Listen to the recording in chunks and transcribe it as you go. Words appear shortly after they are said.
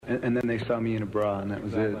And then they saw me in a bra, and that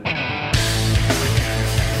was it.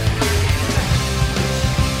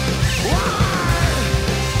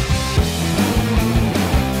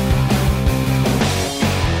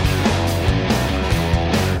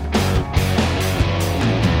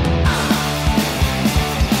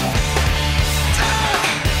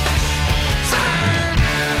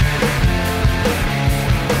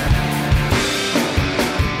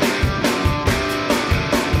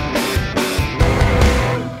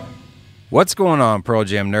 What's going on, Pearl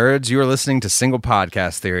Jam nerds? You are listening to Single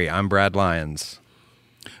Podcast Theory. I'm Brad Lyons.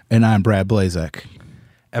 And I'm Brad Blazek.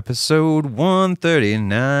 Episode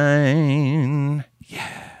 139.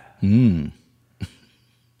 Yeah. We're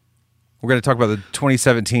going to talk about the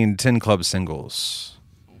 2017 10 Club singles.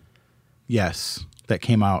 Yes, that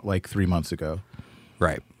came out like 3 months ago.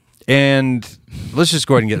 Right. And let's just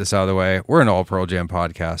go ahead and get this out of the way. We're an all Pearl Jam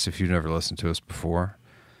podcast if you've never listened to us before.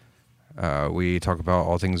 We talk about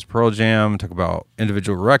all things Pearl Jam, talk about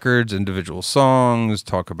individual records, individual songs,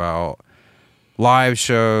 talk about live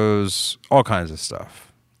shows, all kinds of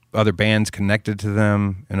stuff. Other bands connected to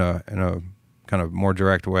them in a kind of more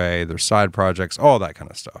direct way, their side projects, all that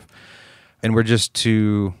kind of stuff. And we're just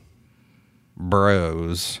two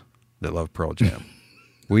bros that love Pearl Jam.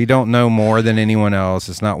 We don't know more than anyone else.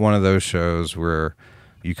 It's not one of those shows where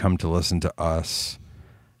you come to listen to us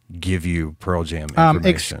give you Pearl Jam information.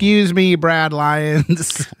 Excuse me, Brad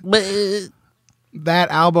Lyons. That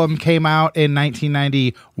album came out in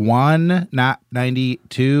 1991, not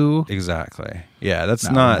 92. Exactly. Yeah, that's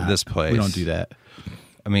not this place. We don't do that.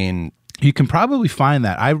 I mean, you can probably find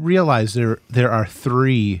that. I realize there are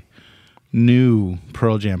 3 new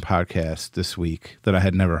Pearl Jam podcasts this week that I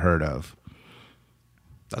had never heard of.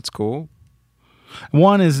 That's cool.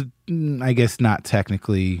 One is, I guess, not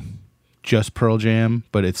technically just Pearl Jam,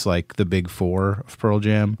 but it's like the big 4 of Pearl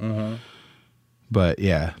Jam. Mm-hmm. But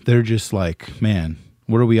yeah, they're just like, man,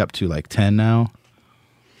 what are we up to? Like 10 now?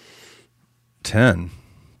 10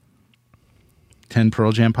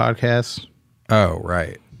 Pearl Jam podcasts? Oh,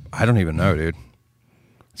 right. I don't even know, dude.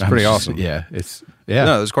 It's pretty awesome. Yeah,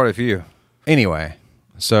 No, there's quite a few. Anyway,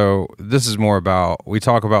 so this is more about, we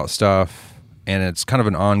talk about stuff, and it's kind of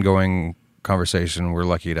an ongoing conversation. We're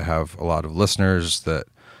lucky to have a lot of listeners that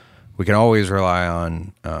we can always rely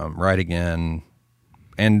on writing in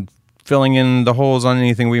and filling in the holes on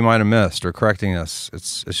anything we might have missed or correcting us.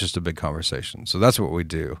 It's just a big conversation. So that's what we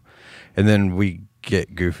do. And then we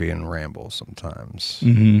get goofy and ramble sometimes.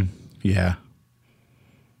 Mm-hmm. Yeah.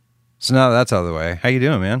 So now that's out of the way. How you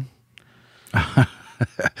doing, man?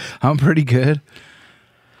 I'm pretty good.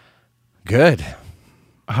 Good.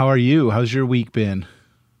 How are you? How's your week been?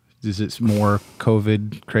 Is it more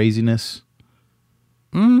COVID craziness?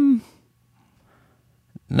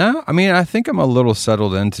 No, I mean, I think I'm a little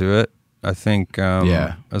settled into it. I think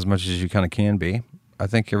as much as you kind of can be. I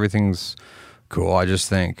think everything's cool. I just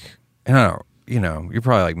think, you're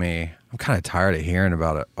probably like me. I'm kind of tired of hearing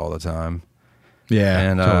about it all the time. Yeah,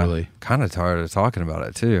 and totally. Kind of tired of talking about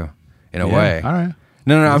it too, in a way. All right.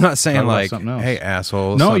 No, I'm not saying like, hey,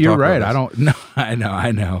 assholes. No, you're right. I don't. No, I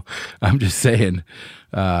know. I'm just saying.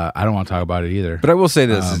 I don't want to talk about it either. But I will say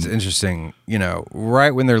this: it's interesting.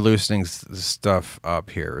 Right when they're loosening stuff up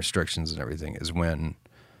here, restrictions and everything, is when,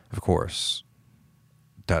 of course,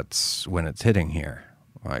 that's when it's hitting here.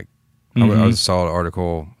 Like, I saw an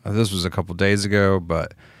article. This was a couple days ago,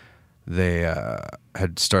 but they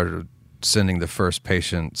had started sending the first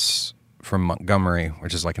patients from Montgomery,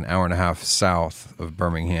 which is like an hour and a half south of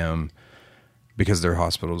Birmingham, because their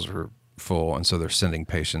hospitals were full, and so they're sending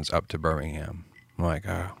patients up to Birmingham. I'm like,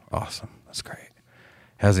 oh, awesome. That's great.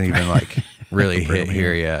 Hasn't even like really hit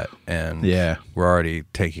here yet. And we're already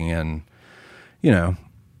taking in,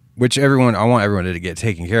 which I want everyone to get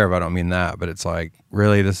taken care of. I don't mean that, but it's like,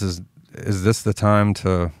 really, is this the time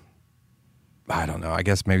to, I don't know. I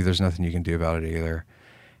guess maybe there's nothing you can do about it either.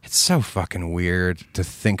 It's so fucking weird to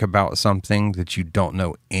think about something that you don't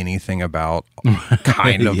know anything about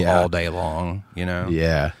kind of all day long,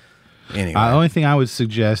 Yeah. Anyway. The only thing I would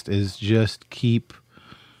suggest is just keep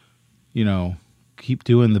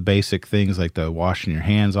doing the basic things like the washing your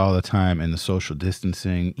hands all the time and the social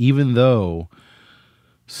distancing, even though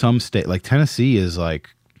some state like Tennessee is like,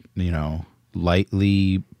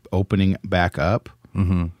 lightly opening back up.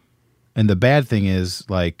 Mm-hmm. And the bad thing is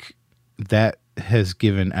like that has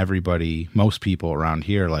given most people around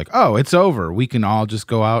here like, oh, it's over. We can all just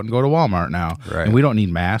go out and go to Walmart now. Right. And we don't need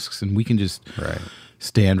masks and we can just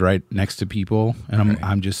stand right next to people. And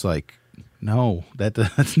I'm just like, no,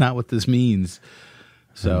 that's not what this means.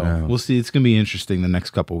 So we'll see. It's going to be interesting the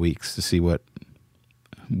next couple of weeks to see what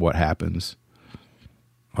happens.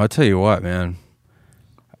 I'll tell you what, man.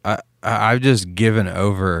 I've just given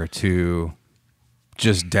over to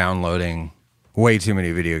just downloading way too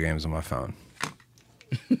many video games on my phone.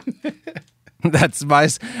 That's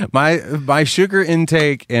my sugar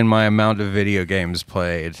intake and my amount of video games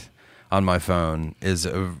played on my phone is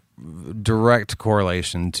a direct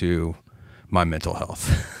correlation to my mental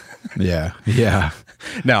health. Yeah. Yeah.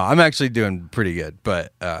 No, I'm actually doing pretty good,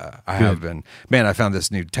 but I have been. Man, I found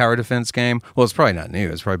this new tower defense game. Well, it's probably not new.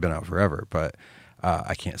 It's probably been out forever, but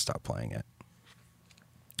I can't stop playing it.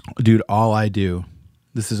 Dude,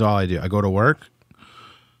 this is all I do. I go to work,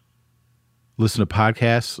 listen to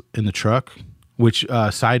podcasts in the truck, which,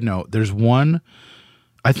 side note, there's one,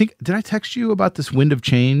 I think, did I text you about this Wind of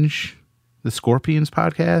Change, the Scorpions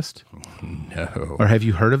podcast? No. Or have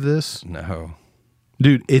you heard of this? No.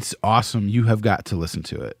 Dude, it's awesome. You have got to listen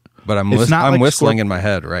to it. But I'm It's not like whistling in my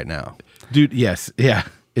head right now. Dude, yes. Yeah.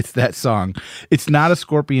 It's that song. It's not a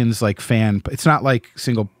Scorpions like fan. It's not like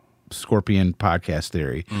single Scorpion podcast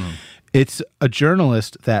theory. It's a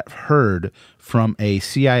journalist that heard from a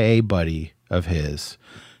CIA buddy of his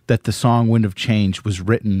that the song Wind of Change was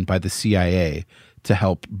written by the CIA to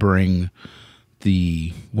help bring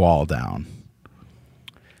the wall down.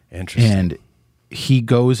 Interesting. And he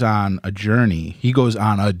goes on a journey. He goes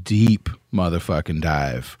on a deep motherfucking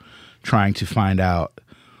dive trying to find out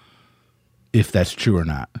if that's true or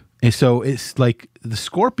not. And so it's like the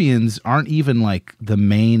Scorpions aren't even like the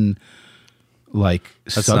main like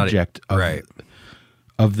That's subject not right.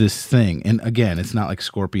 of this thing. And again, it's not like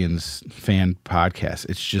Scorpions fan podcast.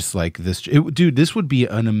 It's just like this. Dude, this would be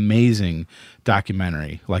an amazing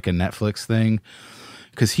documentary, like a Netflix thing,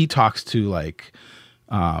 because he talks to like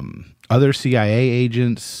other CIA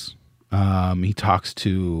agents. He talks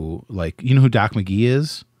to like, you know who Doc McGee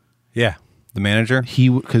is? Yeah. The manager? He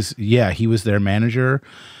was their manager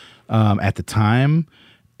at the time.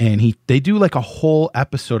 And they do like a whole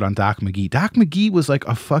episode on Doc McGee. Doc McGee was like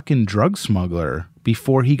a fucking drug smuggler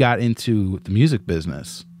before he got into the music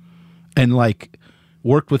business, and like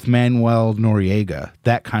worked with Manuel Noriega,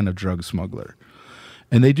 that kind of drug smuggler.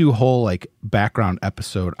 And they do a whole like background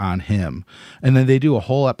episode on him. And then they do a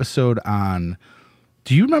whole episode on,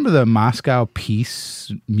 do you remember the Moscow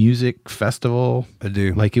Peace Music Festival? I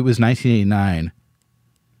do. Like it was 1989.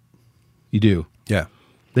 You do? Yeah.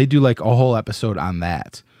 They do like a whole episode on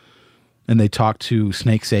that. And they talk to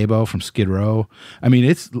Snake Sabo from Skid Row. I mean,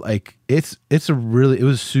 it's like it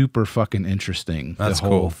was super fucking interesting. That's the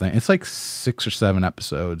whole cool. thing. It's like 6 or 7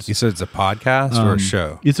 episodes. You said it's a podcast or a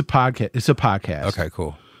show? It's a podcast. It's a podcast. Okay,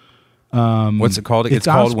 cool. What's it called? It's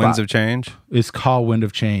on called Winds of Change? It's called Wind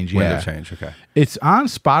of Change. Wind Yeah. of Change, okay. It's on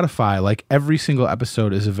Spotify. Like every single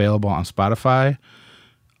episode is available on Spotify.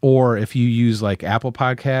 Or if you use like Apple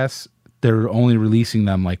Podcasts, they're only releasing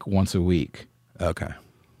them like once a week. Okay.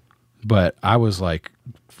 But I was like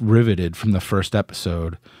riveted from the first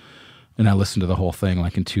episode, and I listened to the whole thing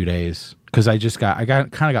like in 2 days because I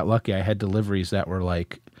kind of got lucky. I had deliveries that were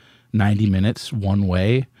like 90 minutes one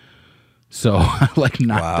way, so I like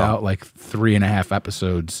knocked out like 3.5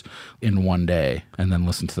 episodes in one day, and then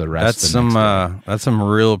listened to the rest. That's some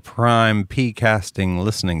real prime P-casting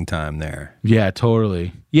listening time there. Yeah,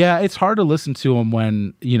 totally. Yeah, it's hard to listen to them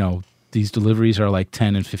when these deliveries are like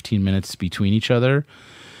 10 and 15 minutes between each other.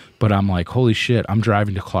 But I'm like, holy shit, I'm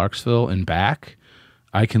driving to Clarksville and back.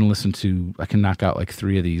 I can knock out like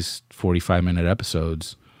 3 of these 45-minute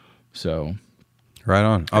episodes. So right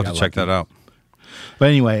on. I'll have to check that out. But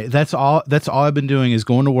anyway, that's all I've been doing is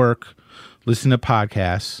going to work, listening to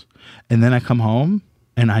podcasts, and then I come home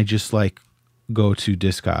and I just like go to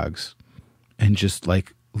Discogs and just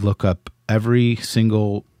like look up every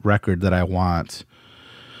single record that I want.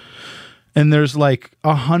 And there's like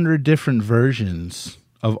 100 different versions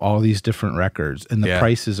of all these different records, and the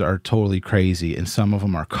prices are totally crazy, and some of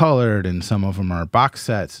them are colored, and some of them are box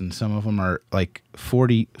sets, and some of them are like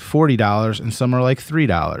 $40, and some are like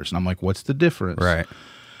 $3, and I'm like, what's the difference? Right.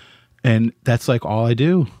 And that's like all I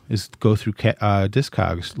do is go through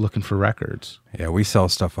Discogs looking for records. Yeah, we sell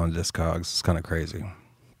stuff on Discogs. It's kind of crazy.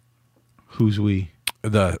 Who's we?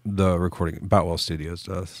 The recording, Boutwell Studios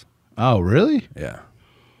does. Oh, really? Yeah.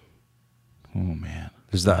 Oh man.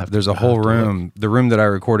 There's a whole room. The room that I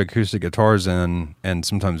record acoustic guitars in, and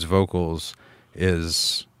sometimes vocals,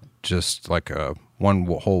 is just like one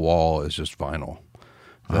whole wall is just vinyl.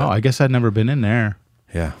 I guess I'd never been in there.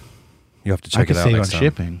 Yeah, you have to check it out. I could next save on time.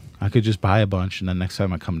 shipping. I could just buy a bunch, and then next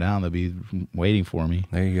time I come down, they'll be waiting for me.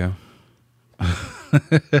 There you go.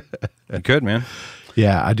 You could, man.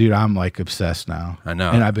 Yeah, dude, I'm like obsessed now. I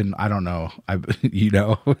know. And I don't know. I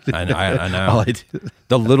know. All I do,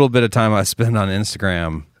 The little bit of time I spend on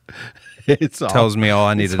Instagram it's tells me all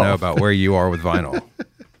I need to know about where you are with vinyl.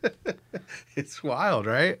 It's wild,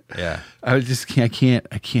 right? Yeah. I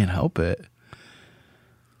can't help it.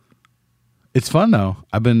 It's fun though.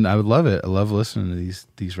 I would love it. I love listening to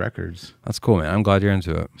these records. That's cool, man. I'm glad you're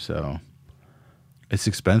into it. So it's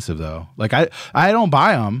expensive though. Like I don't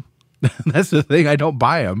buy them. That's the thing. I don't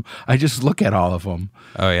buy them. I just look at all of them.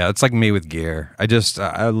 Oh yeah, it's like me with gear. I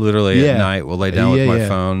literally at night will lay down with my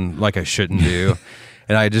phone like I shouldn't do,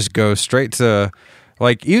 and I just go straight to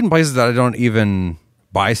like even places that I don't even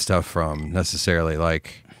buy stuff from necessarily.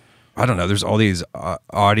 Like I don't know. There's all these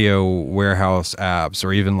audio warehouse apps,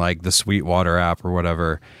 or even like the Sweetwater app or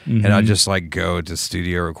whatever, and I just like go to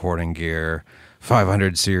studio recording gear,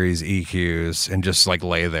 500 series EQs, and just like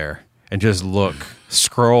lay there and just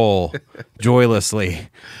scroll joylessly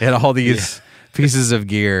at all these pieces of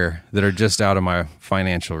gear that are just out of my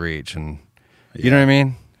financial reach, and you know what I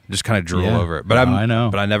mean? Just kind of drool over it. But I know.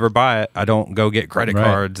 But I never buy it. I don't go get credit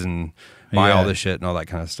cards and buy all this shit and all that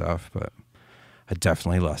kind of stuff. But I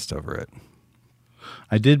definitely lust over it.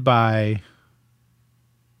 I did buy.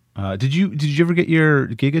 Did you ever get your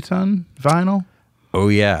Gigaton vinyl? Oh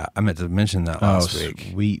yeah, I meant to mention that last week.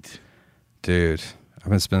 Sweet, dude. I've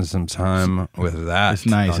been spending some time with that. It's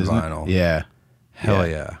nice, on isn't vinyl. it? Yeah. Hell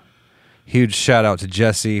yeah. Huge shout out to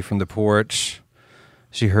Jessie from the porch.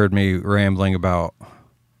 She heard me rambling about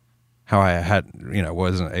how I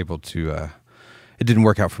wasn't able to, it didn't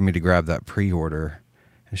work out for me to grab that pre-order.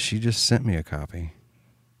 And she just sent me a copy,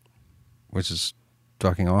 which is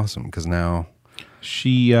fucking awesome because now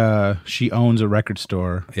she owns a record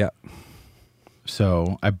store. Yeah.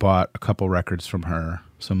 So I bought a couple records from her,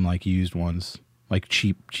 some like used ones. Like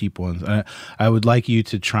cheap ones. I would like you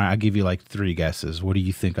to try. I'll give you like 3 guesses. What do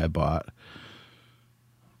you think I bought?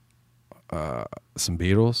 Some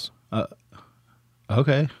Beatles.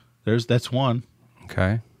 Okay, that's one.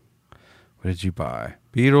 Okay. What did you buy?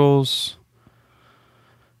 Beatles.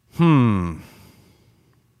 That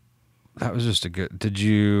was just a good. Did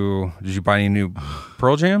you buy any new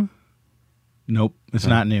Pearl Jam? Nope, it's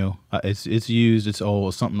not new. It's used. It's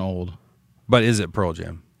old. Something old. But is it Pearl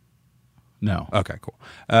Jam? No. Okay, cool.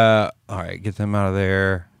 All right, get them out of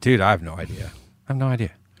there, dude. I have no idea.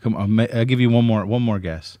 Come on, I'll give you one more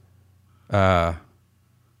guess.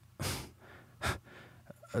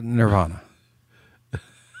 Nirvana.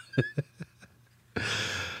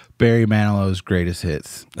 Barry Manilow's greatest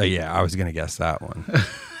hits. Yeah, I was gonna guess that one.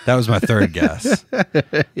 That was my third guess.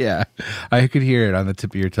 Yeah, I could hear it on the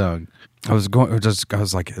tip of your tongue. I was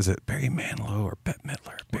like, is it Barry Manilow or Bette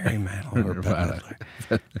Midler? Barry Manilow or Bette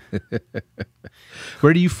Midler?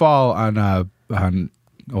 Where do you fall on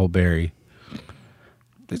old Barry?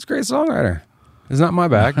 He's a great songwriter. It's not my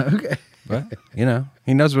bag. Okay, but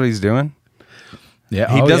he knows what he's doing.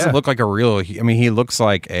 Yeah, he doesn't look like a real. He looks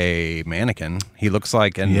like a mannequin. He looks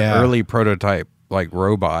like an early prototype, like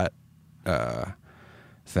robot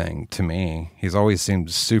thing to me. He's always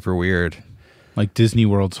seemed super weird. Like Disney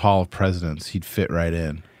World's Hall of Presidents, he'd fit right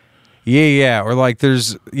in. Yeah, or like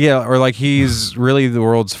he's really the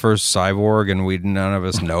world's first cyborg, and none of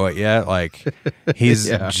us know it yet. Like he's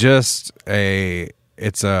just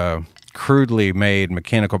it's a crudely made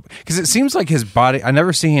mechanical, because it seems like his body. I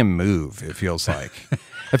never see him move. It feels like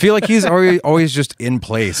I feel like he's always just in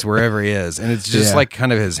place wherever he is, and it's just like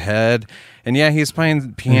kind of his head. And he's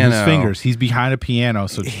playing piano. And his fingers. He's behind a piano,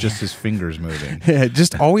 so it's just his fingers moving. It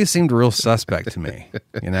just always seemed real suspect to me,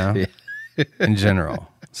 in general.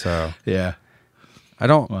 So I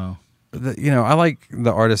don't. Well, I like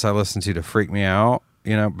the artists I listen to freak me out,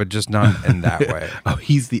 but just not in that way. Oh,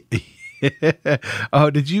 he's the. Oh,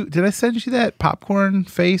 did I send you that popcorn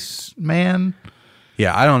face man?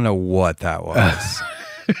 Yeah, I don't know what that was.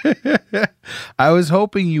 I was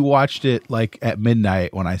hoping you watched it like at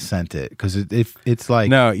midnight when I sent it, because it's like,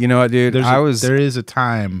 no, you know what, dude? There's a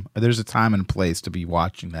time and place to be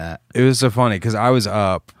watching that. It was so funny because I was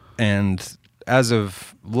up, and as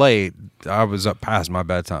of late, I was up past my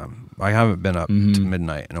bedtime. I haven't been up to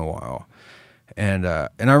midnight in a while, and I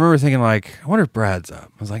remember thinking like, I wonder if Brad's up.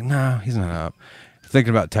 I was like, no, he's not up.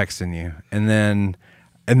 Thinking about texting you, and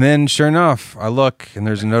then sure enough, I look and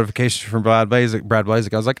there's a notification from Brad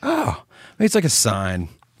Blazek. I was like, oh, maybe it's like a sign.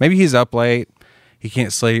 Maybe he's up late. He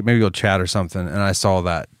can't sleep. Maybe he'll chat or something. And I saw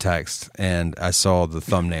that text and I saw the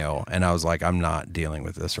thumbnail and I was like, I'm not dealing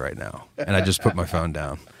with this right now. And I just put my phone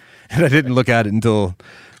down. And I didn't look at it until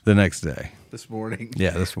the next day. This morning.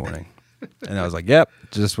 Yeah, this morning. And I was like, yep,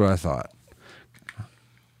 just what I thought.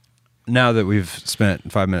 Now that we've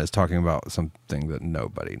spent 5 minutes talking about something that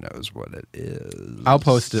nobody knows what it is, I'll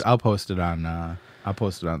post it on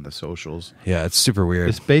the socials. Yeah, it's super weird.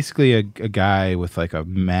 It's basically a guy with like a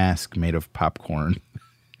mask made of popcorn.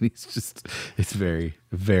 it's very,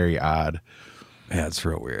 very odd. Yeah, it's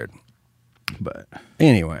real weird. But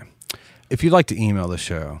Anyway, if you'd like to email the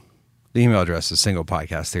show, the email address is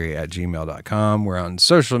singlepodcasttheory@gmail.com. We're on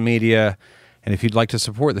social media. And if you'd like to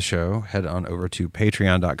support the show, head on over to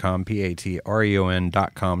patreon.com,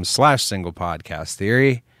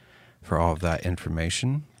 patreon.com/singlepodcasttheory for all of that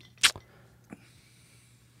information.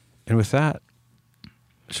 And with that,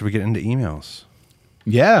 should we get into emails?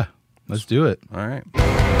 yeah, let's do it. All right.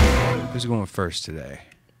 Who's going first today?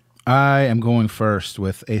 I am going first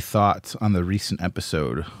with a thought on the recent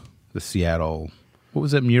episode, the Seattle, what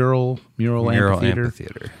was it, Mural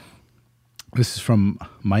Amphitheater? This is from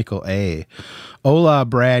Michael A. Hola,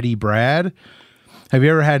 Brady Brad. Have you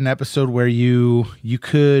ever had an episode where you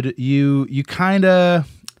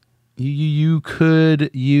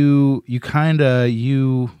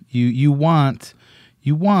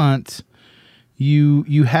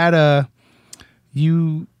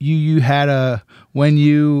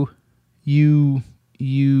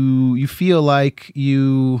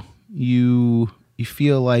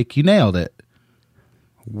feel like you nailed it?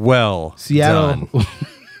 Well, Seattle. done.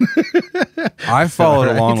 I followed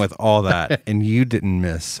right. along with all that, and you didn't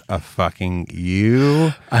miss a fucking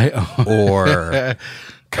you or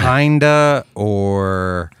kinda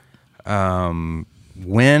or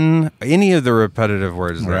when, any of the repetitive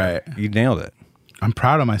words. Right. You nailed it. I'm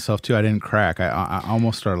proud of myself too. I didn't crack. I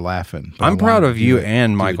almost started laughing. but I'm I proud wanted of to you do it-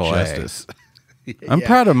 and do it Michael A. justice. I'm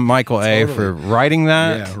proud of Michael A for writing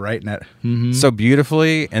that Yeah, writing that. Mhm. so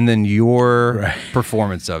beautifully, and then your Right.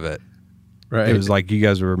 performance of it. Right. It was like you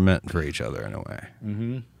guys were meant for each other in a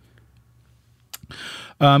way.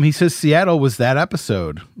 He says, Seattle was that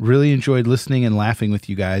episode. Really enjoyed listening and laughing with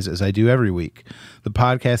you guys as I do every week. The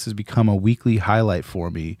podcast has become a weekly highlight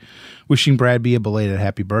for me. Wishing Brad B a belated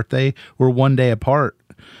happy birthday. We're one day apart.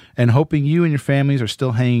 And hoping you and your families are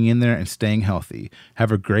still hanging in there and staying healthy.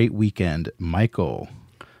 Have a great weekend, Michael.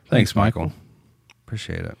 Thanks, Michael.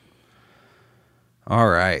 Appreciate it. All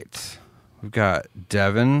right. We've got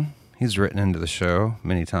Devin. He's written into the show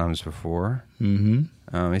many times before.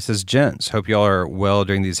 Mm-hmm. He says, gents, hope y'all are well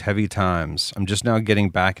during these heavy times. I'm just now getting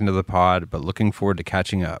back into the pod, but looking forward to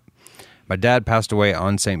catching up. My dad passed away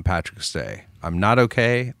on St. Patrick's Day. I'm not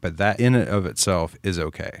okay, but that in and of itself is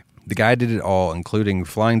okay. The guy did it all, including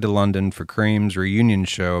flying to London for Cream's reunion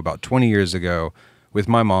show about 20 years ago with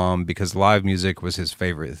my mom because live music was his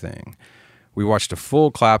favorite thing. We watched a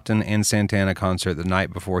full Clapton and Santana concert the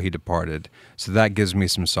night before he departed, so that gives me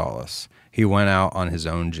some solace. He went out on his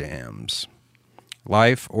own jams.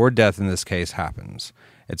 Life, or death in this case, happens.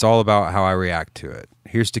 It's all about how I react to it.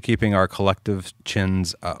 Here's to keeping our collective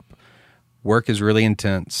chins up. Work is really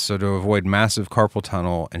intense, so to avoid massive carpal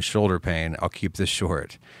tunnel and shoulder pain, I'll keep this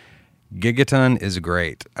short. Gigaton is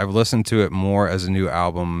great. I've listened to it more as a new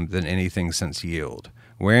album than anything since Yield.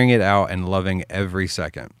 Wearing it out and loving every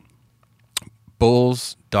second.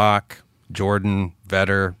 Bulls, Doc, Jordan,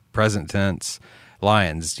 Vetter, Present Tense,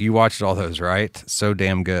 Lions. You watched all those, right? So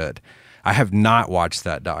damn good. I have not watched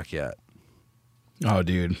that doc yet. Oh,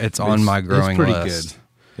 dude. It's on my growing It's pretty list.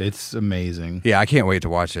 good. It's amazing. Yeah, I can't wait to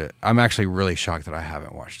watch it. I'm actually really shocked that I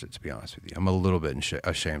haven't watched it, to be honest with you. I'm a little bit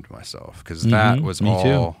ashamed of myself because that was Me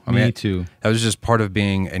all. too. Me too. That was just part of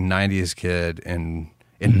being a 90s kid in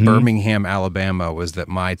Birmingham, Alabama, was that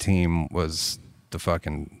my team was the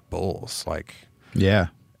fucking Bulls. Like, Yeah.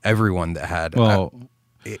 everyone that had,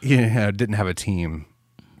 didn't have a team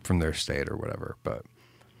from their state or whatever. But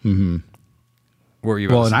what were you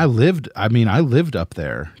about Well, to and say? I lived up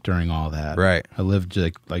there during all that. Right. I lived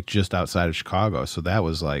like just outside of Chicago, so that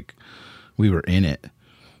was like we were in it,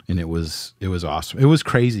 and it was awesome. It was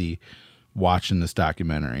crazy watching this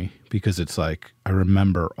documentary because it's like I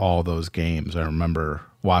remember all those games. I remember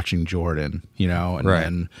watching Jordan, and Right.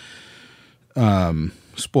 then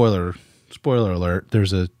spoiler alert.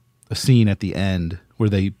 There's a scene at the end where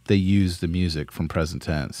they use the music from Present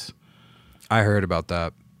Tense. I heard about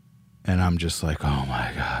that. And I'm just like, oh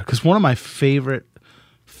my God. Because one of my favorite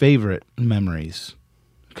memories,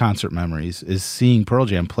 concert memories, is seeing Pearl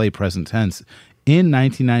Jam play Present Tense in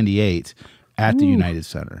 1998 at the United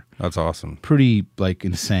Center. That's awesome. Pretty, like,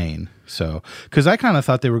 insane. So, because I kind of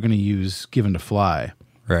thought they were going to use Given to Fly.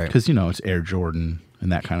 Right. Because, it's Air Jordan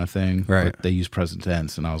and that kind of thing. Right. But they use Present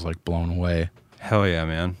Tense, and I was, like, blown away. Hell yeah,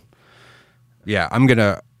 man. Yeah,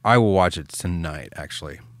 I will watch it tonight,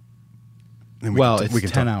 actually. And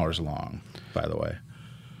It's 10 hours long, by the way.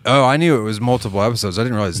 Oh, I knew it was multiple episodes. I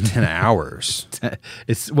didn't realize 10 hours.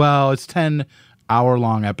 It's 10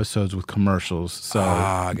 hour-long episodes with commercials. So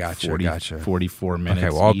gotcha. 44 minutes.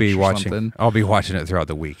 Okay, well, I'll be each or watching. something. I'll be watching it throughout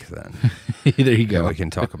the week then. There you Yeah, go. we can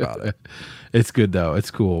talk about it. It's good though.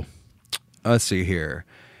 It's cool. Let's see here.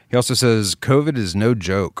 He also says, COVID is no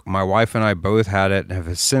joke. My wife and I both had it and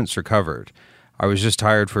have since recovered. I was just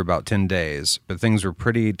tired for about 10 days, but things were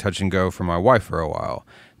pretty touch and go for my wife for a while.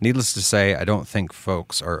 Needless to say, I don't think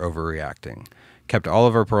folks are overreacting. Kept all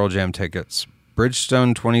of our Pearl Jam tickets.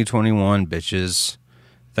 Bridgestone 2021, bitches.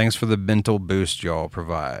 Thanks for the mental boost y'all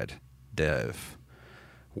provide. Dev.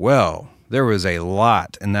 Well, there was a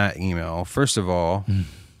lot in that email. First of all,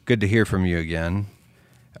 good to hear from you again.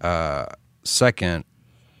 Second,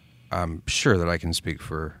 I'm sure that I can speak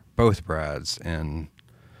for both Brads in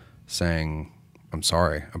saying I'm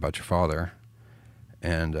sorry about your father.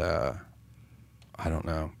 And I don't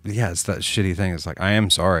know. Yeah, it's that shitty thing. It's like, I am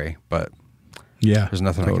sorry, but Yeah. there's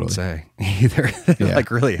nothing totally. I can say either. It Yeah. like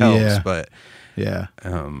really helps, Yeah. but Yeah.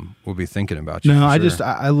 we'll be thinking about you. No, for I sure. just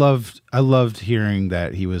I loved hearing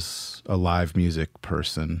that he was a live music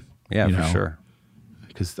person. Yeah, you for know, sure.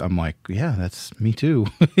 Because I'm like, yeah, that's me too.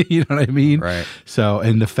 You know what I mean? Right. So,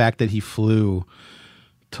 and the fact that he flew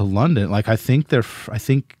to London, like I think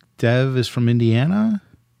Dev is from Indiana.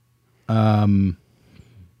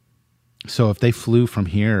 So if they flew from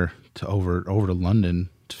here to over to London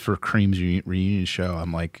for Cream's reunion show,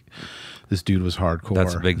 I'm like, this dude was hardcore.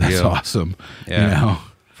 That's a big That's deal. awesome. Yeah. You know?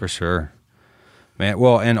 For sure. Man,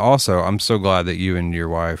 well, and also, I'm so glad that you and your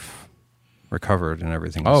wife recovered and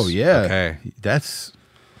everything. Oh yeah. Okay.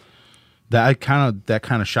 That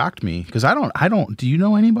kind of shocked me because I don't. Do you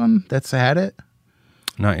know anyone that's had it?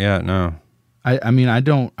 Not yet, no. I mean, I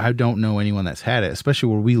don't know anyone that's had it, especially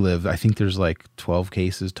where we live. I think there's like 12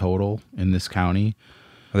 cases total in this county.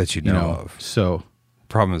 That you You know know, of. so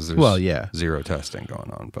Problem is there's Well, yeah. zero testing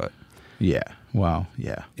going on, but yeah, well,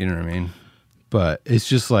 yeah, you know what I mean? but it's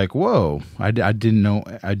just like, whoa, I didn't know,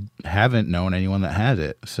 I haven't known anyone that had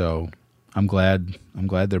it, so I'm glad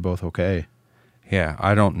they're both okay. Yeah,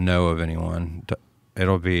 I don't know of anyone.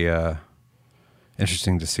 It'll be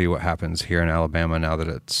interesting to see what happens here in Alabama now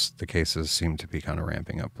that the cases seem to be kind of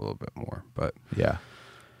ramping up a little bit more. But Yeah,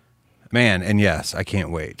 man, and yes, I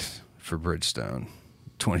can't wait for Bridgestone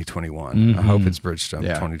 2021. I hope it's Bridgestone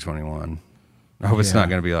Yeah. 2021. I hope it's Yeah. not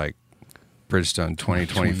going to be like Bridgestone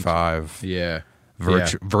 2025 yeah,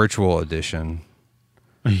 virtual edition.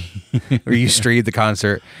 Where you stream the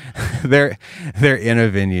concert. They're in a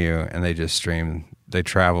venue and they just stream. They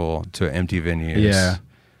travel to empty venues. Yeah.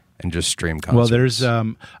 And just stream concerts. Well, there's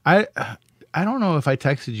I don't know if I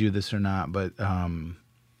texted you this or not, but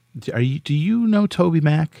do you know Toby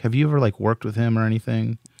Mac? Have you ever like worked with him or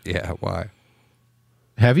anything? Yeah, why?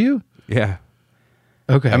 Have you? Yeah.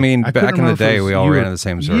 Okay. I mean, couldn't back in the remember if it day, was we all you ran or- in the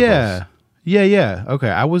same circles. Yeah. Okay.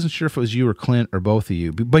 I wasn't sure if it was you or Clint or both of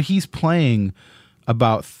you, but he's playing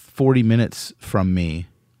about 40 minutes from me,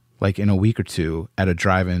 like in a week or two at a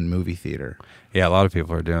drive-in movie theater. Yeah, a lot of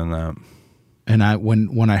people are doing that. And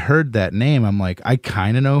when I heard that name, I'm like, I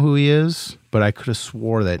kind of know who he is, but I could have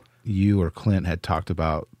swore that you or Clint had talked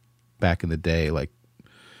about back in the day, like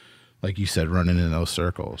you said, running in those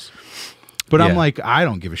circles. But Yeah. I'm like, I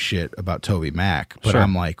don't give a shit about Toby Mac. But Sure.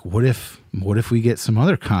 I'm like, what if we get some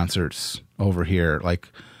other concerts over here? Like,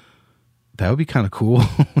 that would be kind of cool.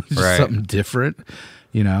 Just Right. something different,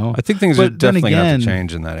 you know? I think things But are then definitely going to have again- to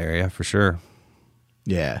change in that area for sure.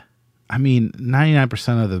 Yeah. I mean,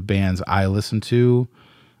 99% of the bands I listen to,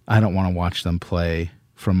 I don't want to watch them play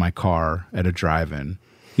from my car at a drive-in.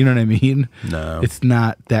 You know what I mean? No. It's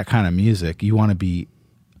not that kind of music. You want to be...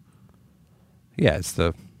 Yeah, it's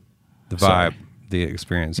the vibe, Sorry. the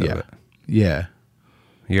experience of Yeah. it. Yeah.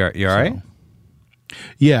 You all right? So-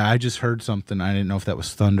 Yeah, I just heard something. I didn't know if that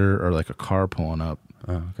was thunder or like a car pulling up.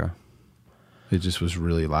 Oh, okay. It just was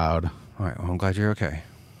really loud. All right. Well, I'm glad you're okay.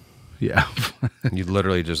 Yeah. You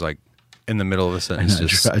literally just like in the middle of a sentence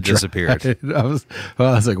just I disappeared. I was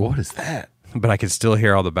like, what is that? But I could still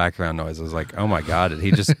hear all the background noise. I was like, oh my God, did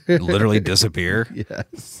he just literally disappear?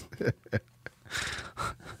 Yes.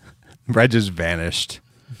 Brad just vanished.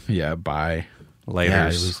 Yeah, bye. Later. Yeah, it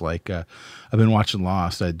was like I've been watching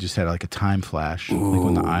Lost. I just had like a time flash, like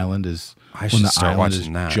when the island is I when should the start island is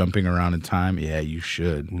watching that. jumping around in time. Yeah, you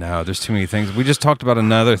should. No, there's too many things. We just talked about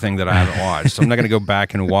another thing that I haven't watched. So I'm not going to go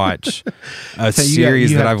back and watch a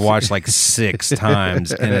series you that have I've watched like 6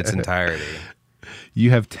 times in its entirety. You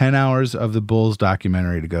have 10 hours of the Bulls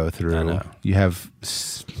documentary to go through. I know. You have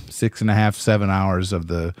 6.5, 7 hours of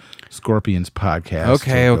the Scorpions podcast.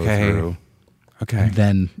 Okay, to go okay. through. Okay.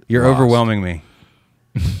 Then You're Lost. overwhelming me.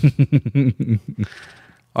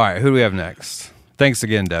 All right, who do we have next? Thanks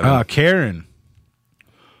again, Devin. Karen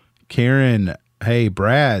Hey,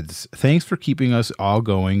 Brads, thanks for keeping us all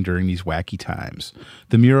going during these wacky times.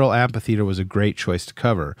 The Mural Amphitheater was a great choice to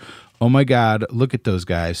cover. Oh my God, look at those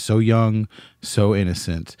guys. So young, so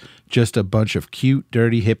innocent. Just a bunch of cute,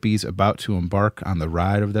 dirty hippies about to embark on the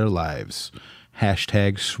ride of their lives.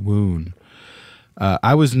 Hashtag swoon.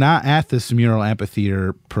 I was not at this Mural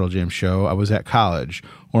Amphitheater Pearl Jam show. I was at college,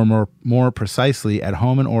 or more precisely, at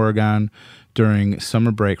home in Oregon during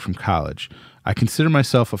summer break from college. I consider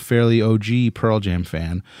myself a fairly OG Pearl Jam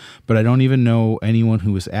fan, but I don't even know anyone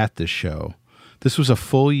who was at this show. This was a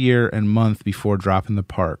full year and month before Drop in the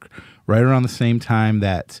Park, right around the same time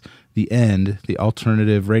that The End, the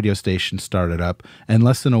alternative radio station, started up, and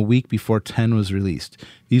less than a week before 10 was released.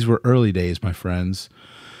 These were early days, my friends.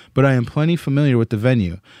 But I am plenty familiar with the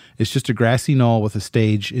venue. It's just a grassy knoll with a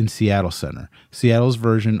stage in Seattle Center, Seattle's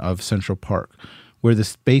version of Central Park, where the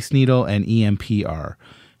Space Needle and EMP are.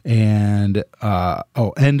 And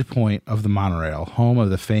end point of the monorail, home of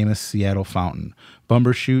the famous Seattle Fountain,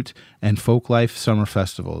 Bumbershoot, and Folklife summer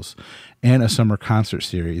festivals, and a summer concert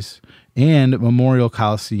series, and Memorial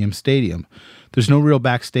Coliseum Stadium. There's no real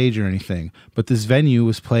backstage or anything, but this venue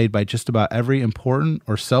was played by just about every important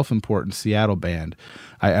or self-important Seattle band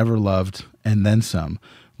I ever loved, and then some.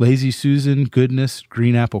 Lazy Susan, Goodness,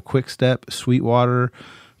 Green Apple Quickstep, Sweetwater,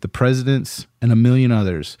 The Presidents, and a million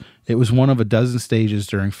others. It was one of a dozen stages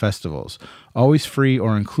during festivals, always free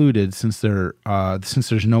or included since there's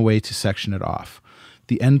no way to section it off.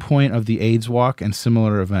 The endpoint of the AIDS Walk and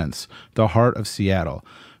similar events, the heart of Seattle.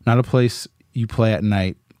 Not a place you play at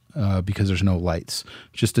night because there's no lights,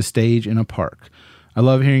 just a stage in a park. I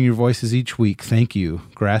love hearing your voices each week. Thank you.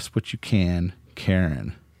 Grasp what you can,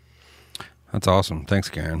 Karen. That's awesome. Thanks,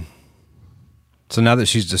 Karen. So now that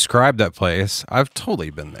she's described that place, I've totally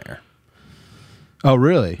been there. Oh,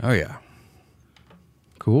 really? Oh, yeah.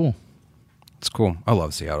 Cool. It's cool. I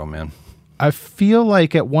love Seattle, man. I feel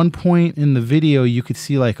like at one point in the video, you could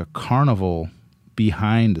see like a carnival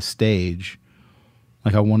behind the stage.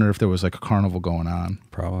 Like, I wonder if there was like a carnival going on.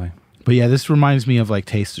 Probably. But yeah, this reminds me of like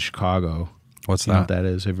Taste of Chicago. What's You know what that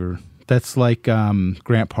is? That's like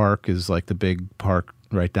Grant Park is like the big park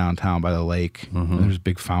right downtown by the lake. Mm-hmm. And there's a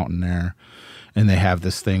big fountain there. And they have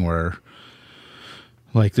this thing where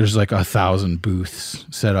like there's like 1,000 booths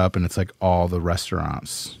set up, and it's like all the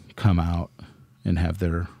restaurants come out and have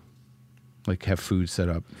their like have food set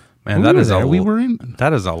up. Man, that is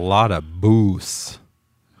a lot of booths.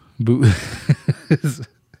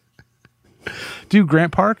 Dude,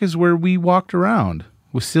 Grant Park is where we walked around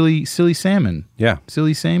with Silly Salmon. Yeah.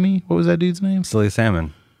 Silly Sammy? What was that dude's name? Silly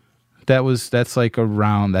Salmon. That's like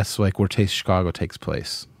where Taste of Chicago takes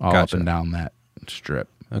place. All Gotcha. up and down that strip.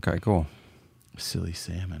 Okay, cool. Silly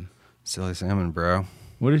Salmon. Silly Salmon, bro.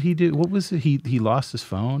 What did he do? What was it? He lost his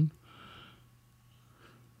phone?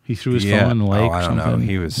 He threw his phone in the lake I or don't know. something?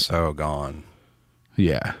 He was so gone.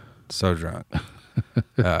 Yeah. So drunk.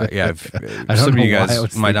 If I don't some of know you why I guys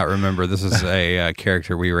was might not remember, this is a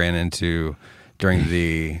character we ran into during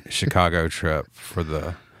the Chicago trip for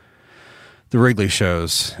the Wrigley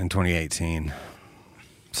shows in 2018.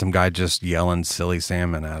 Some guy just yelling Silly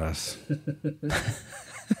Salmon at us.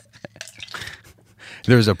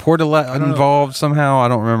 There was a portalette involved somehow. I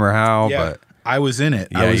don't remember how, but I was in it.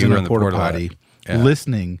 Yeah, I was you in were a in the porta portalette. potty Yeah.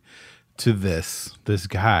 listening to this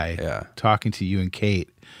guy talking to you and Kate.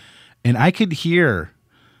 And I could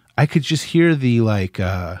just hear the like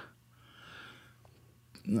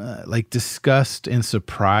disgust and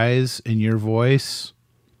surprise in your voice.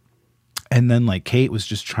 And then like Kate was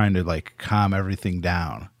just trying to like calm everything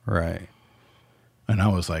down. right. And I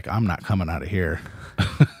was like, I'm not coming out of here.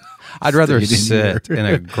 I'd rather Stayed in sit in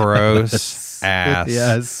a gross ass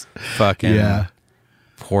Yes. fucking Yeah.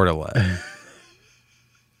 portalette.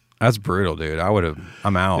 That's brutal, dude.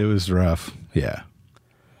 I'm out. It was rough. Yeah.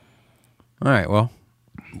 All right, well,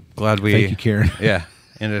 glad we Thank you, Karen. Yeah,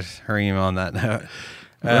 ended her email on that note.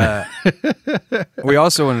 We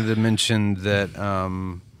also wanted to mention that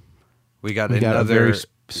we got We got a another very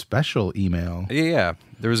special email. Yeah,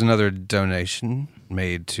 there was another donation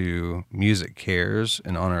made to Music Cares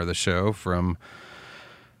in honor of the show from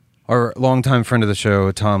our longtime friend of the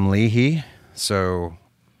show, Tom Leahy. So,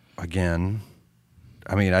 again,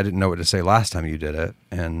 I mean, I didn't know what to say last time you did it,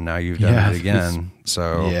 and now you've done it again.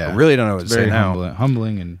 So, I really don't know what to say now.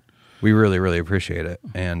 Humbling, and we really, really appreciate it.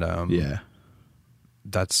 And I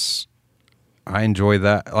enjoy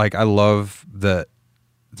that. Like, I love that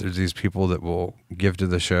there's these people that will give to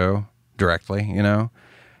the show directly, you know?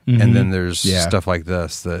 Mm-hmm. And then there's stuff like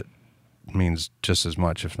this that means just as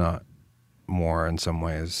much, if not more in some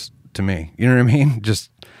ways to me. You know what I mean? Just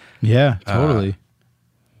yeah, totally.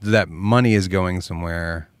 That money is going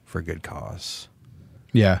somewhere for a good cause.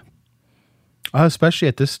 Yeah. Especially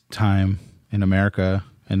at this time in America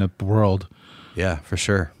and the world. Yeah, for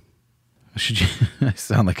sure. Should you? I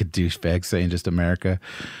sound like a douchebag saying just America,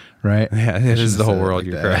 right? Yeah, it is the whole world.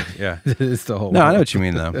 Like You're that. correct. Yeah. It's the whole No, world. I know what you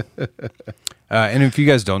mean, though. And if you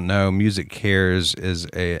guys don't know, Music Cares is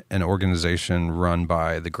an organization run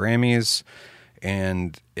by the Grammys,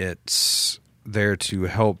 and it's there to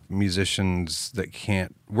help musicians that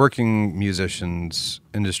can't, working musicians,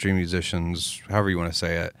 industry musicians, however you want to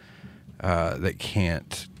say it, that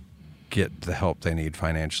can't get the help they need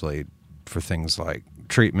financially for things like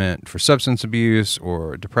treatment for substance abuse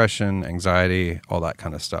or depression, anxiety, all that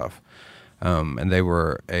kind of stuff. And they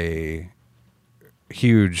were a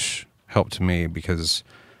huge help to me because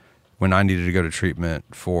when I needed to go to treatment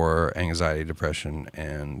for anxiety, depression,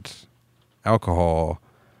 and alcohol,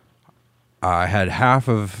 I had half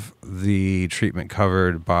of the treatment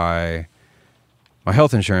covered by my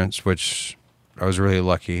health insurance, which I was really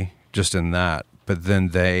lucky just in that. But then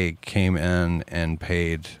they came in and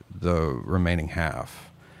paid the remaining half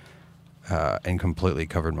and completely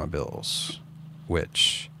covered my bills,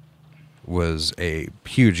 which was a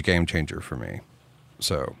huge game changer for me.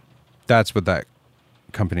 So that's what that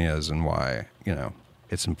company is and why,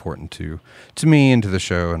 it's important to me and to the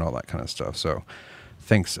show and all that kind of stuff. So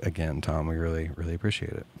thanks again, Tom. We really, really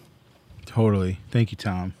appreciate it. Totally. Thank you,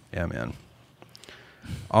 Tom. Yeah, man.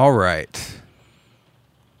 All right.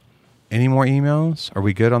 Any more emails? Are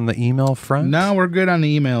we good on the email front? No, we're good on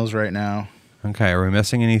the emails right now. Okay. Are we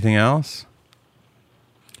missing anything else?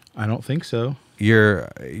 I don't think so. Your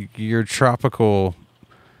tropical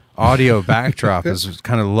audio backdrop is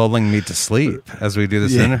kind of lulling me to sleep as we do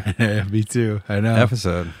this Yeah, me too. I know.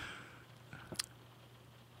 episode.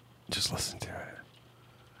 Just listen to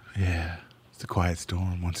it. Yeah. It's a quiet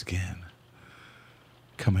storm once again.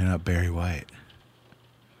 Coming up, Barry White.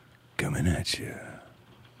 Coming at you.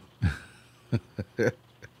 No,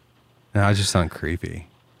 I just sound creepy.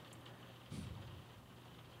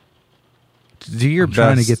 Do your I'm best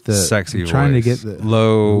trying to get the sexy I'm trying voice. to get the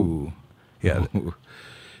Low. Ooh. Yeah.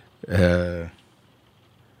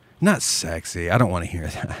 Not sexy. I don't want to hear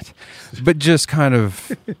that. But just kind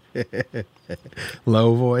of,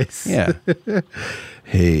 low voice. yeah.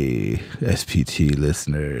 Hey, SPT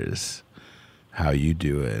listeners, how you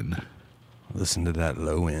doing? Listen to that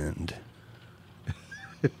low end.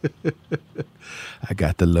 I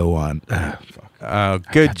got the low on. Fuck. Oh,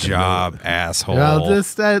 good job, asshole. Well,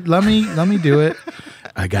 just let me do it.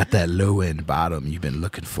 I got that low end bottom you've been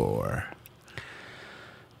looking for.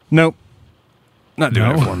 Nope. Not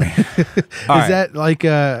doing No? it for me. Is All right. that like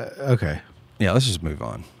okay? Yeah, let's just move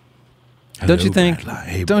on. Hello, Don't you think? Brad.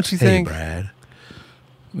 Hey, don't you hey, think? Brad?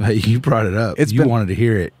 You brought it up. It's you been- wanted to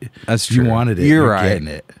hear it. That's true. You wanted it. You're You're right. getting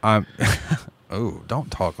it. I'm. Oh, don't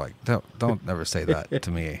talk like don't ever say that to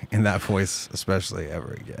me in that voice, especially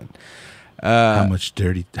ever again. How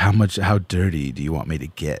dirty do you want me to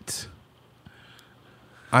get?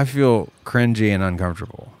 I feel cringy and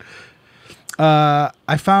uncomfortable. I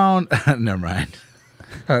found. Never mind.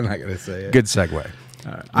 I'm not gonna say it. Good segue.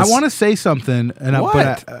 I want to say something, and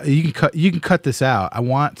What? but you can cut this out. I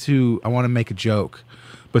want to make a joke,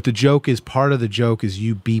 but the joke is part of the joke is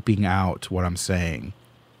you beeping out what I'm saying.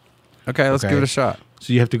 Okay, let's Okay. give it a shot.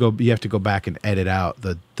 So you have to go back and edit out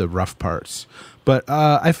the rough parts. But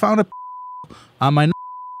I found a on my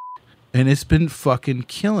and it's been fucking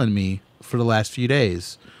killing me for the last few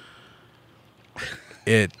days.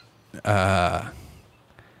 It.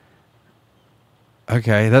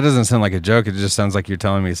 Okay, that doesn't sound like a joke. It just sounds like you're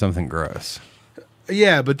telling me something gross.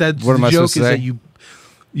 Yeah, but that's What am the I joke is supposed to say? that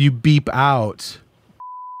you beep out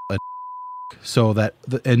a so that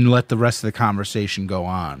and let the rest of the conversation go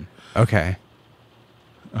on. Okay.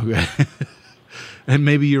 Okay. And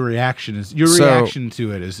maybe your reaction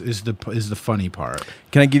to it is the funny part.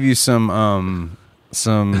 Can I give you some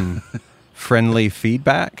friendly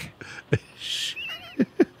feedback?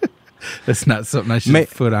 That's not something I should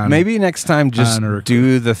put on. Maybe next time just on a record.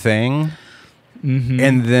 do the thing.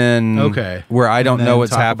 And then Okay. where I don't And know then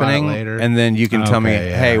what's talk about it happening, later. and then you can tell me, Okay,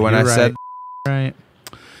 yeah, hey, when I you're said right.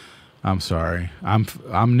 I'm sorry.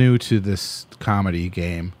 I'm new to this comedy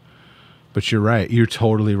game, but you're right. You're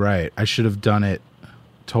totally right. I should have done it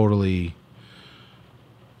totally.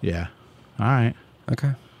 Yeah. All right.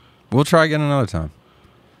 okay, we'll try again another time.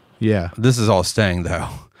 Yeah. This is all staying though.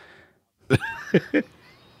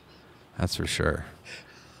 That's for sure.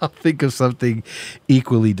 I'll think of something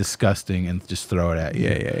equally disgusting and just throw it at you.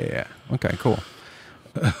 Yeah. Okay, cool.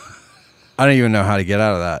 I don't even know how to get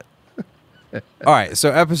out of that. All right,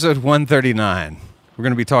 so episode 139. We're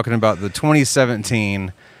going to be talking about the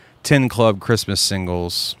 2017 10 Club Christmas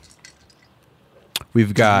singles.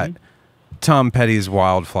 We've got Tom Petty's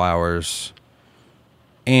Wildflowers,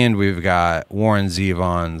 and we've got Warren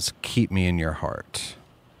Zevon's Keep Me in Your Heart.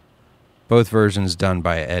 Both versions done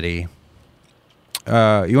by Eddie.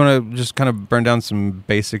 You want to just kind of burn down some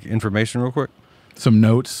basic information real quick? Some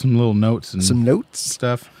little notes and Some notes?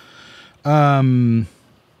 stuff. Yeah,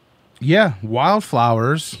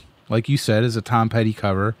 Wildflowers, like you said, is a Tom Petty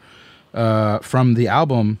cover from the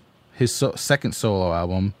album, his second solo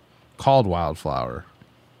album called Wildflower,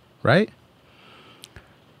 right?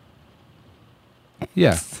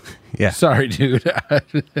 Yeah. Yeah. Sorry, dude.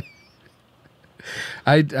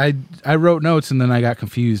 I wrote notes and then I got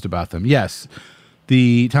confused about them. Yes,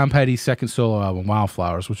 the Tom Petty second solo album,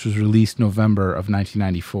 Wildflowers, which was released November of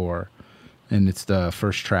 1994, and it's the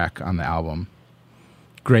first track on the album.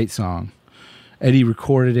 Great song. Eddie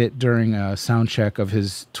recorded it during a sound check of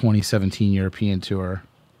his 2017 European tour.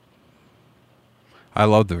 I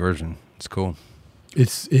love the version. It's cool.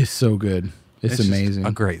 It's so good. It's just amazing.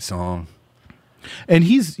 a great song. And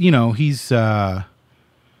he's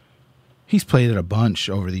played it a bunch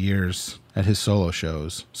over the years at his solo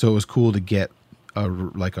shows. So it was cool to get a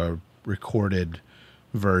recorded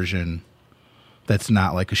version that's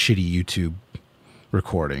not like a shitty YouTube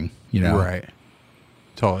recording, Right.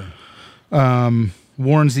 Totally.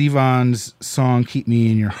 Warren Zevon's song "Keep Me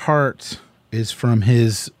in Your Heart" is from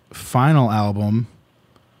his final album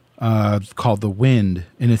called "The Wind,"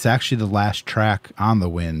 and it's actually the last track on "The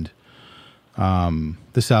Wind."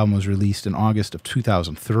 This album was released in August of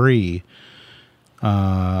 2003,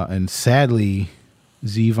 and sadly,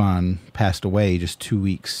 Zevon passed away just 2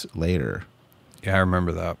 weeks later. Yeah, I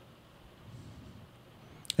remember that.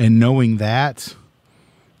 And knowing that,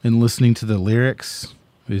 and listening to the lyrics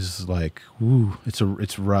is like, ooh, it's a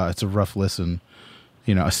rough listen,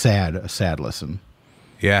 a sad listen.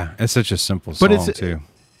 Yeah, it's such a simple song, too.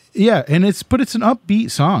 Yeah, and it's an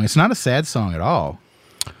upbeat song. It's not a sad song at all.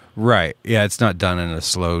 Right. Yeah, it's not done in a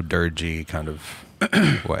slow, dirgy kind of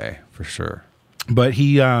way, for sure. But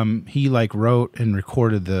he wrote and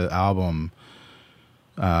recorded the album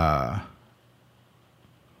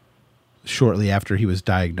shortly after he was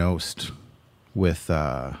diagnosed with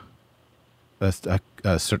a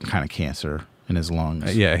certain kind of cancer in his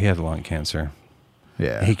lungs. Yeah, he had lung cancer.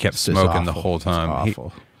 Yeah, He kept it's smoking the awful. whole time. It's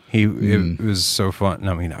awful. It was so fun.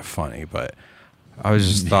 No, I mean, not funny, but I was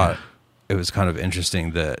just thought it was kind of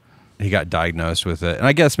interesting that he got diagnosed with it. And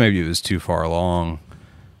I guess maybe it was too far along.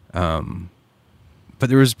 But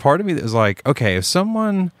there was part of me that was like, okay,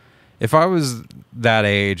 if I was that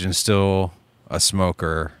age and still a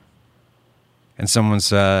smoker and someone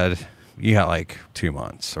said, you got like 2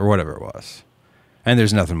 months or whatever it was, and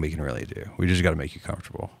there's nothing we can really do. We just got to make you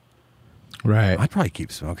comfortable. Right. I'd probably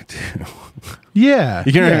keep smoking too. Yeah.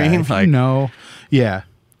 You know what I mean? If Like, yeah.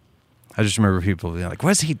 I just remember people being like,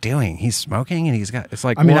 "What's he doing? He's smoking, and he's got." It's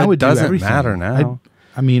like, I mean, well, I would it doesn't do everything. matter now.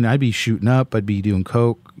 I'd be shooting up. I'd be doing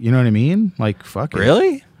coke. You know what I mean? Like, fuck it.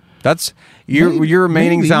 Really? That's your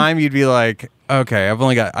remaining maybe. time. You'd be like, okay, I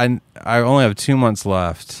only have 2 months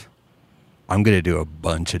left. I'm gonna do a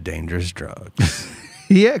bunch of dangerous drugs.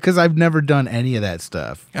 Yeah, because I've never done any of that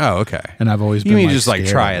stuff, Oh, okay. and I've always You been mean like, just like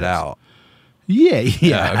scared try of it out? Yeah.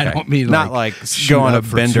 Okay. I don't mean Not like shoot go on a up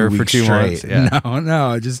bender for weeks 2 months. straight. Yeah.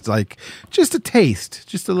 No, just a taste,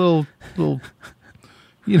 just a little,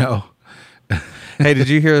 Hey, did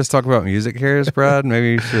you hear us talk about music here, Brad?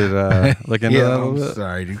 Maybe you should look into that a little I'm bit.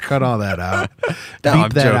 sorry, dude. Cut all that out. No, Beep I'm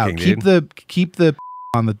that joking, out. Keep the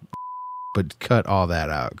on the, but cut all that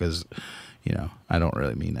out because, I don't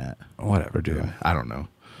really mean that. Whatever, Or do dude. I? I don't know.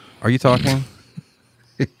 Are you talking?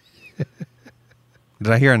 Did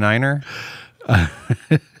I hear a niner?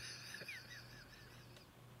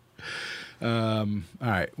 All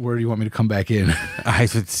right, where do you want me to come back in?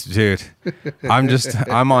 Dude,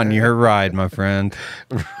 I'm on your ride, my friend.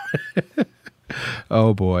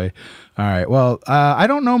 Oh boy. All right. Well, I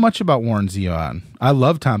don't know much about Warren Zevon. I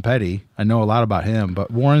love Tom Petty. I know a lot about him,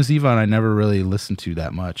 but Warren Zevon I never really listened to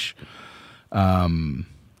that much.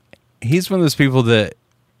 He's one of those people that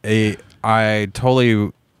I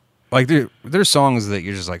totally like. There's songs that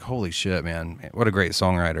you're just like, holy shit, man, what a great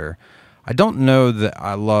songwriter. I don't know that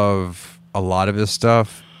I love a lot of his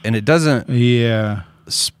stuff, and it doesn't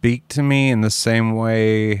speak to me in the same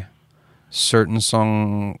way certain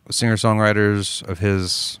singer-songwriters of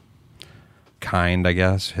his kind, I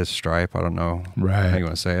guess, his stripe, I don't know how you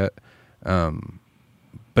want to say it,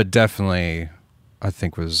 but definitely I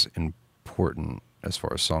think was important as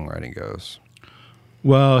far as songwriting goes.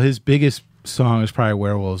 Well, his biggest song is probably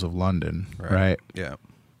Werewolves of London, right? Yeah.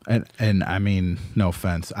 And I mean, no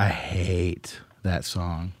offense, I hate that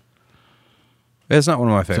song. It's not one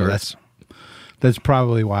of my favorites. So That's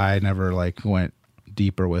probably why I never like went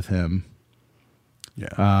deeper with him.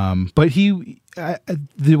 Yeah. But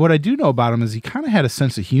what I do know about him is he kind of had a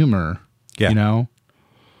sense of humor. Yeah. You know,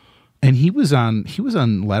 and he was on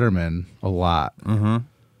Letterman a lot. Mm-hmm.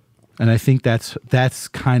 And I think that's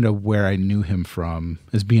kind of where I knew him from,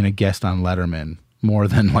 as being a guest on Letterman more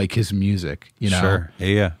than like his music, you know? Sure.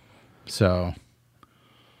 Yeah. So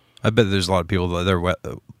I bet there's a lot of people that are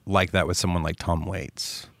like that with someone like Tom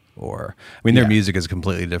Waits, or I mean, their Yeah. music is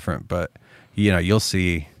completely different, but you know, you'll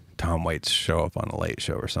see Tom Waits show up on a Late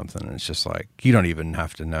Show or something, and it's just like you don't even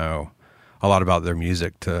have to know a lot about their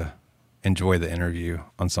music to enjoy the interview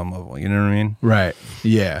on some level. You know what I mean? right,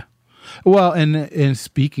 yeah. Well, and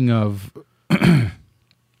speaking of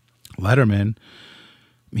Letterman,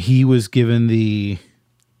 he was given the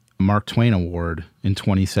Mark Twain Award in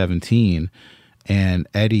 2017, and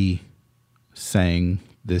Eddie sang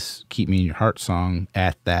this "Keep Me in Your Heart" song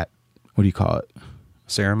at that. What do you call it?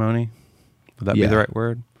 Ceremony? Would that be Yeah. the right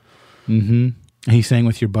word? Mm-hmm. He sang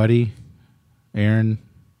with your buddy, Aaron.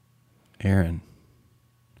 Aaron.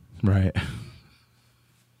 Right.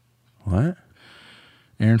 What?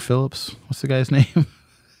 Aaron Phillips. What's the guy's name?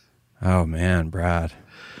 Oh man, Brad.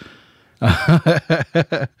 God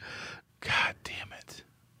damn it.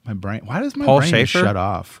 My brain. Why does my Paul brain Schaefer? shut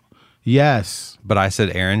off? Yes. But I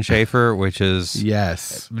said Aaron Schaefer, which is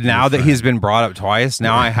Yes. now that he's been brought up twice,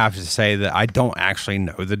 now I have to say that I don't actually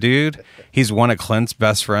know the dude. He's one of Clint's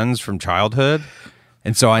best friends from childhood.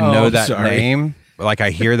 And so I know I'm that sorry. name. Like I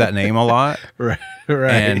hear that name a lot. Right.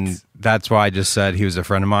 Right. And that's why I just said he was a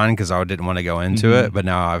friend of mine because I didn't want to go into it. But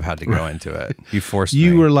now I've had to go into it. You forced me.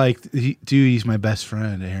 you were like, dude, he's my best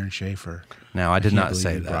friend, Aaron Schaefer. No, I did Can't not believe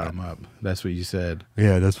say you brought that. him up. That's what you said.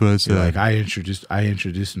 Yeah, that's what I said. You're like, I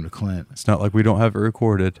introduced him to Clint. It's not like we don't have it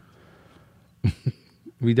recorded.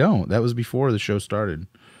 We don't. That was before the show started.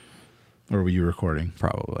 Or were you recording?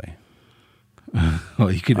 Probably.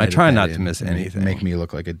 Well, you could. I edit try that not to in miss and anything. Make me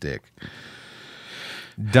look like a dick.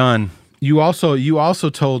 Done. You also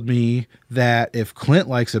told me that if Clint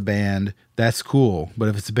likes a band, that's cool. But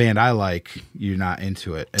if it's a band I like, you're not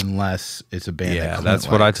into it unless it's a band. that Yeah, Clint that's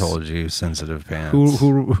what I likes. told you, sensitive pants.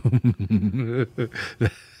 Who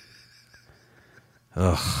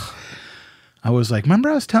Ugh. I was like, remember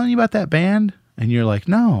I was telling you about that band? And you're like,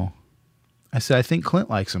 no. I said, I think Clint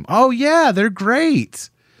likes them. Oh yeah, they're great.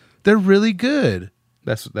 They're really good.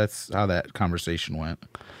 That's how that conversation went.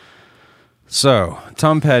 So,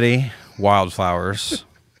 Tom Petty, Wildflowers.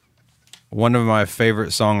 One of my favorite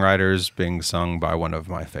songwriters being sung by one of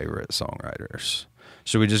my favorite songwriters.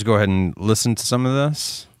 Should we just go ahead and listen to some of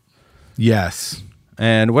this? Yes.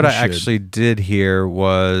 And what We I should. actually did here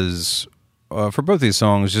was, for both these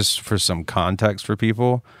songs, just for some context for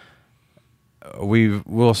people,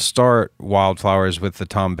 we'll start Wildflowers with the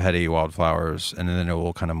Tom Petty Wildflowers, and then it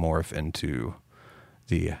will kind of morph into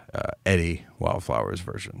the Eddie Wildflowers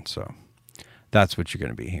version. So that's what you're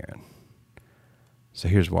going to be hearing. So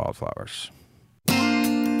here's Wildflowers.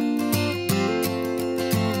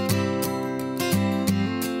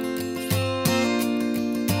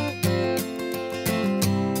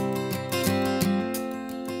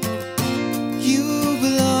 You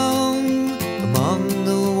belong among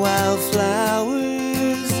the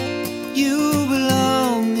wildflowers. You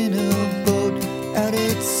belong in a boat out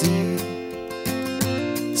at sea.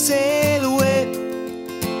 Sail away,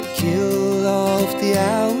 kill off the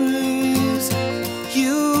hours.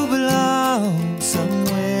 You belong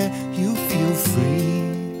somewhere you feel free.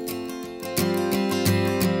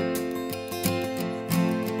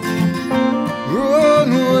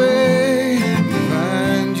 Run away,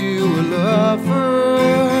 find you a lover.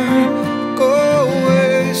 Go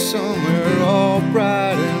away somewhere all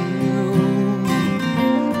bright and new.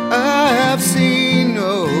 I have seen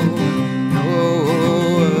no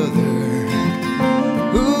other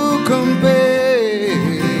who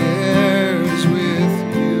compares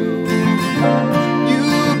with you. You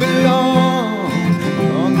belong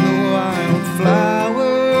among the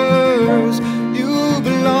wildflowers. You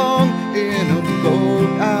belong in a boat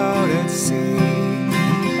out at sea.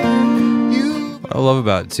 What I love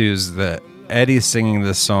about it too is that Eddie's singing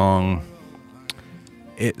this song.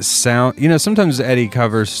 It sometimes Eddie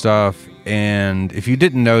covers stuff, and if you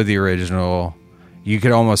didn't know the original, you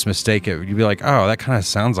could almost mistake it. You'd be like, oh, that kind of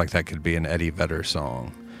sounds like that could be an Eddie Vedder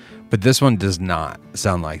song. But this one does not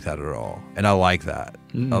sound like that at all. And I like that.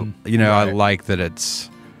 I right. like that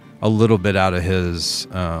it's a little bit out of his,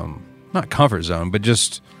 not comfort zone, but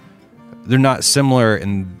just they're not similar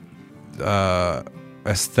in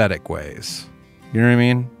aesthetic ways. You know what I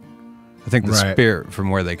mean? I think the Right. spirit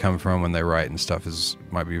from where they come from when they write and stuff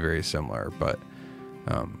might be very similar, but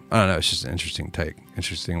I don't know. It's just an interesting take,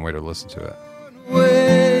 interesting way to listen to it.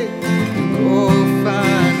 Away, go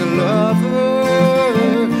find a lover.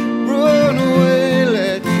 Run away,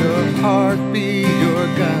 let your heart be your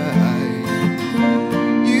guide.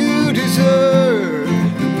 You deserve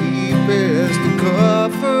the deepest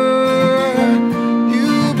cover.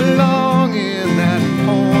 You belong in that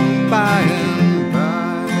home by and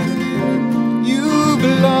by. You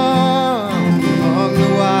belong among the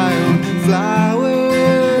wild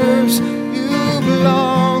flowers. You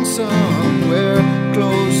belong somewhere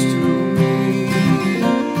close to me,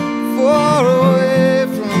 far away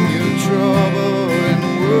from your trouble and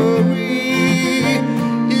worry.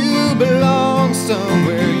 You belong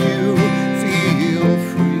somewhere you feel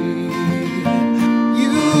free.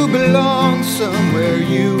 You belong somewhere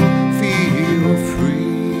you feel free.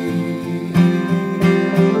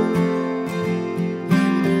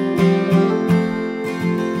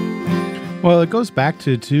 Well, it goes back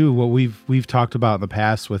to too what we've talked about in the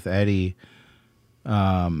past with Eddie,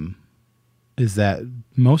 is that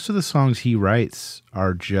most of the songs he writes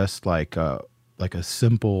are just like a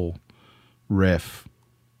simple riff,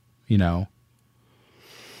 you know.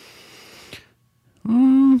 I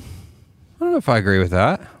don't know if I agree with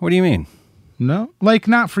that. What do you mean? No, like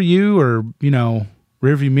Not For You or, you know,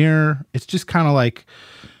 Rearview Mirror. It's just kind of like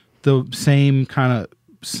the same kind of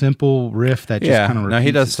simple riff that just kind of repeats no,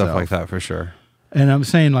 he does itself. stuff like that for sure. And I'm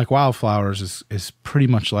saying like Wildflowers is pretty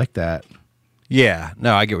much like that. Yeah,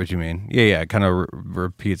 no, I get what you mean. Yeah, it kind of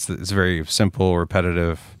repeats. It's very simple,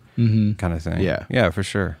 repetitive kind of thing. Yeah, for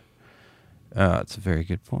sure. It's a very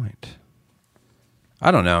good point.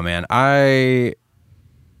 I don't know, man. I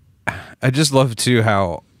just love too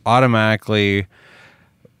how automatically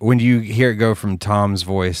when you hear it go from Tom's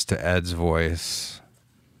voice to Ed's voice,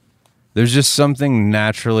 there's just something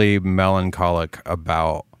naturally melancholic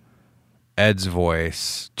about Ed's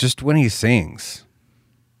voice just when he sings.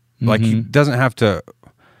 Like he doesn't have to, I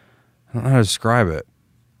don't know how to describe it.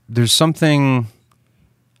 There's something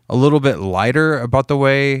a little bit lighter about the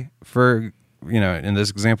way, for, you know, in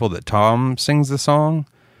this example, that Tom sings the song.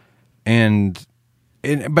 But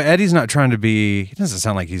Eddie's not trying to be, he doesn't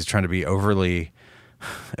sound like he's trying to be overly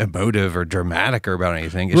emotive or dramatic or about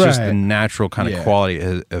anything. It's just the natural kind of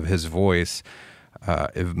quality of his voice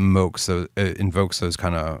invokes those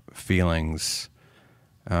kind of feelings,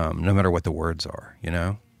 no matter what the words are, you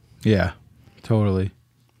know? Yeah, totally.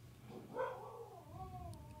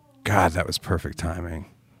 God, that was perfect timing.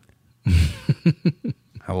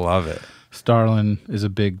 I love it. Starlin is a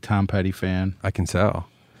big Tom Petty fan. I can tell.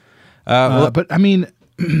 But I mean,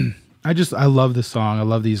 I love this song. I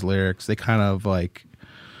love these lyrics. They kind of like,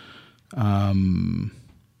 I don't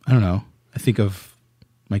know. I think of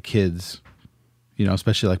my kids, you know,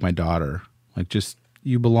 especially like my daughter. Like, just,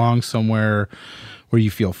 you belong somewhere where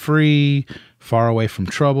you feel free, far away from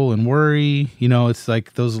trouble and worry. You know, it's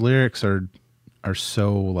like those lyrics are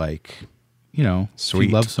so like, you know, sweet. If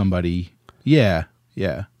you love somebody. Yeah.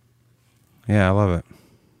 Yeah, I love it.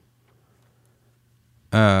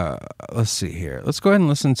 Let's see here. Let's go ahead and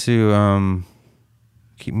listen to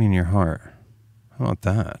Keep Me in Your Heart. How about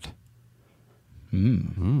that?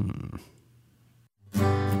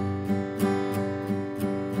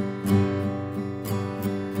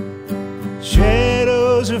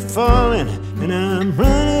 Shadows are falling and I'm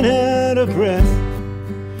running out of breath.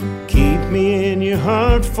 Keep me in your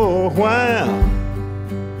heart for a while.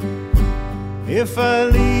 If I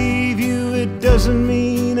leave you, it doesn't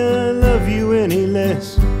mean I love you any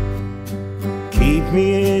less. Keep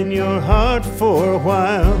me in your heart for a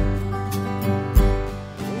while.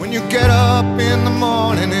 When you get up in the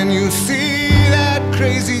morning and you see that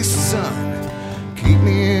crazy sun, keep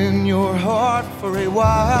me in your heart for a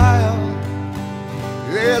while.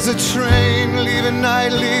 There's a train leaving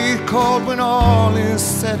nightly called when all is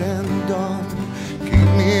said and done. Keep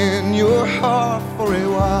me in your heart for a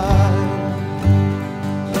while.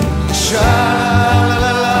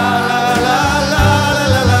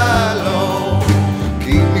 Sha-la-la-la-la-la-la-la-la-lo.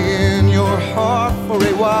 Keep me in your heart for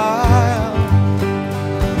a while.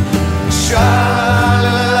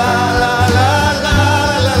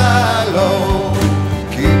 Sha-la-la-la-la-la-la-la-lo.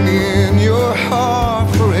 Keep me in your heart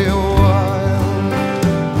for a while.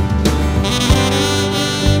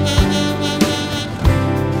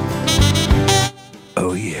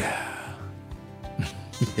 Oh, yeah.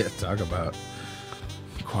 Yeah, talk about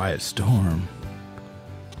Quiet Storm.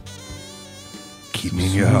 Keep me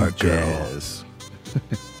in your heart, girl. Jazz.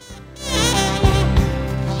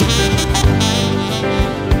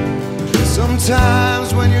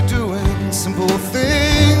 Sometimes when you're doing simple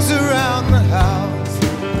things around the house,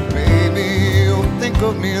 maybe you'll think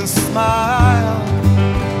of me and smile.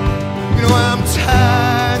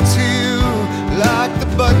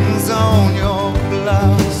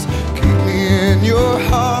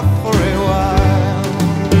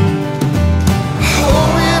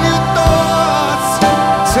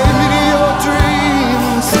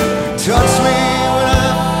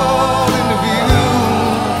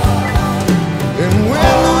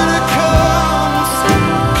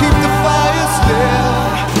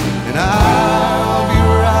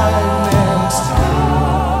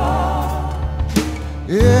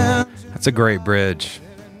 It's a great bridge,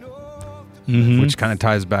 which kind of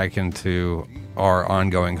ties back into our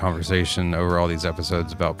ongoing conversation over all these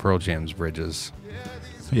episodes about Pearl Jam's bridges.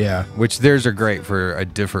 Yeah. Which theirs are great for a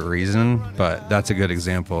different reason, but that's a good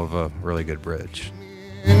example of a really good bridge.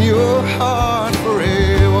 In your heart for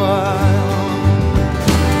a while.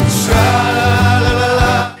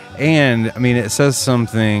 Sha-la-la-la. And I mean, it says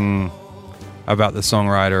something about the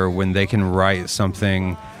songwriter when they can write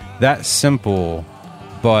something that simple,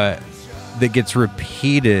 but that gets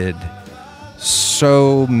repeated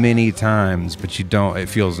so many times, but it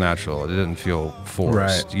feels natural. It doesn't feel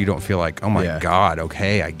forced. Right. You don't feel like, oh my Yeah. God,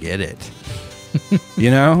 okay, I get it. You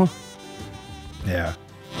know? Yeah.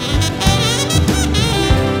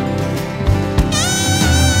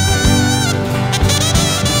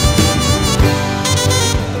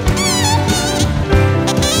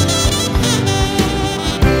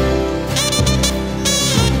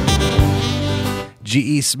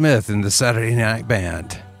 G.E. Smith and the Saturday Night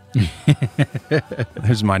Band.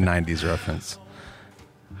 There's my 90s reference.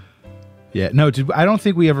 Yeah, no, I don't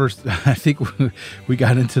think we ever. I think we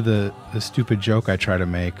got into the stupid joke I try to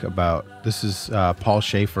make about this is Paul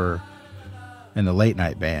Schaefer and the Late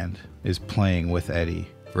Night Band is playing with Eddie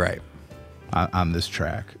Right. on this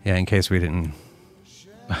track. Yeah, in case we didn't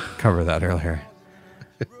cover that earlier.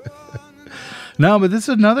 No, but this is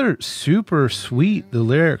another super sweet. The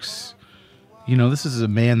lyrics, you know, this is a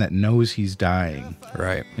man that knows he's dying,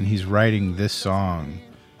 Right. and he's writing this song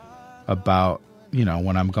about, you know,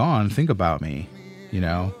 when I'm gone, think about me, you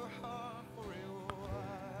know.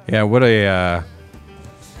 Yeah, what a...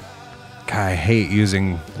 God, I hate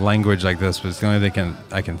using language like this, but it's the only thing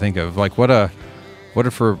I can think of. Like, what a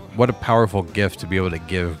powerful gift to be able to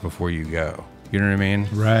give before you go. You know what I mean?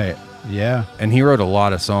 Right. Yeah. And he wrote a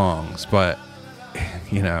lot of songs, but,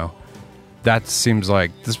 you know, that seems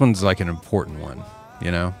like this one's like an important one,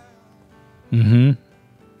 you know? Mm-hmm.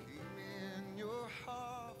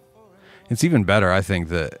 It's even better, I think,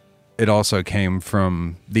 that it also came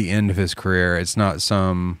from the end of his career. It's not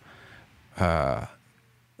some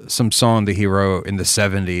song that he wrote in the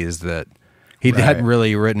 70s that he Right. hadn't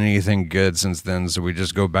really written anything good since then, so we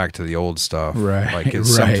just go back to the old stuff. Right, Like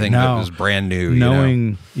it's right. something No. that was brand new. you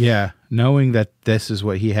know? Knowing that this is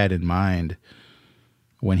what he had in mind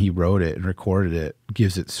when he wrote it and recorded it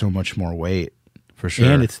gives it so much more weight. For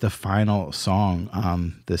sure. And it's the final song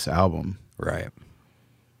on this album. Right.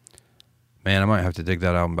 Man, I might have to dig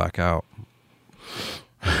that album back out.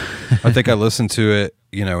 I think I listened to it,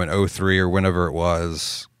 you know, in 03 or whenever it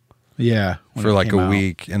was Yeah. when for it like came a out.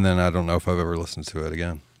 week, and then I don't know if I've ever listened to it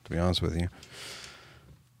again, to be honest with you.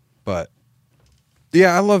 But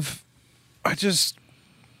yeah, I love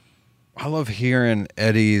hearing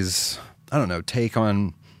Eddie's, I don't know, take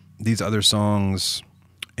on these other songs.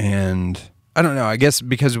 And I don't know, I guess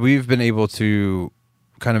because we've been able to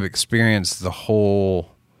kind of experience the whole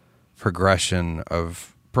progression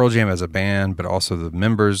of Pearl Jam as a band, but also the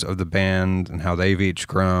members of the band and how they've each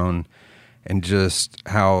grown, and just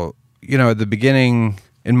how, you know, at the beginning,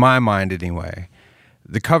 in my mind anyway,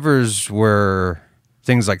 the covers were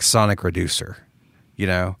things like Sonic Reducer, you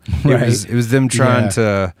know? Right. It was them trying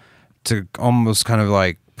Yeah. to almost kind of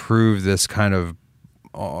like prove this kind of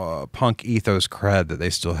punk ethos cred that they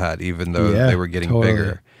still had, even though Yeah, they were getting totally.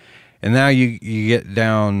 bigger. And now you get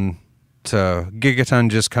down to Gigaton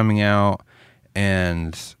just coming out,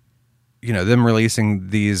 and you know, them releasing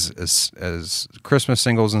these as Christmas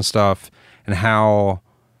singles and stuff, and how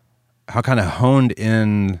kind of honed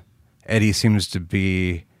in Eddie seems to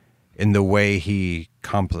be in the way he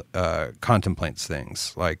contemplates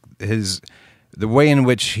things. Like the way in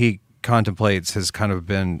which he contemplates has kind of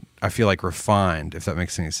been, I feel like, refined, if that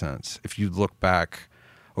makes any sense. If you look back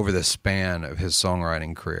over the span of his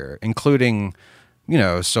songwriting career, including, you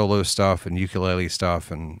know, solo stuff and ukulele stuff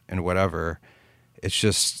and whatever, it's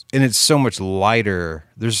just, and it's so much lighter.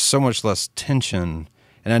 There's so much less tension.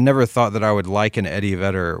 And I never thought that I would like an Eddie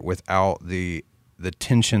Vedder without the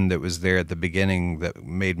tension that was there at the beginning that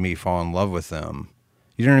made me fall in love with them.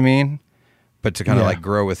 You know what I mean? But to kind of Yeah. like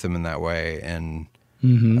grow with them in that way. And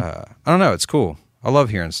I don't know, it's cool. I love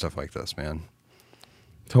hearing stuff like this, man.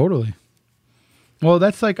 Totally. Well,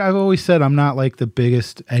 that's like I've always said, I'm not like the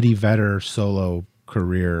biggest Eddie Vedder solo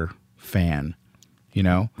career fan, you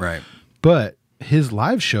know? Right. But his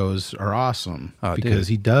live shows are awesome Oh, because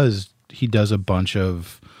he does a bunch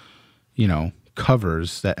of, you know,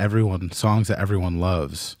 covers songs that everyone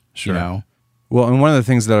loves. Sure. You know? Well, and one of the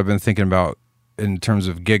things that I've been thinking about in terms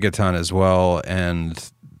of Gigaton as well,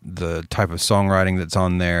 and the type of songwriting that's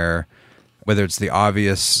on there, whether it's the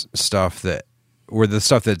obvious stuff or the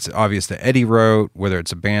stuff that's obvious that Eddie wrote, whether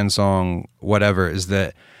it's a band song, whatever, is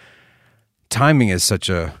that timing is such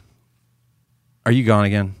a. Are you gone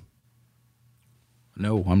again?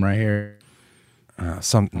 No, I'm right here.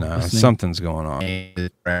 Something's going on.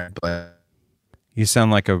 You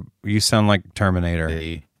sound like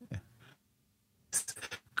Terminator.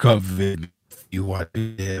 COVID, you want to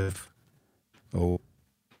live. Oh,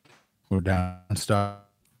 we're down stop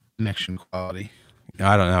connection quality.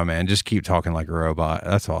 I don't know, man. Just keep talking like a robot.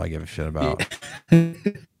 That's all I give a shit about. If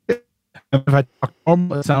I talk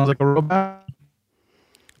normal, it sounds like a robot.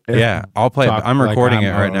 Yeah, I'll play it. Talk I'm like recording I'm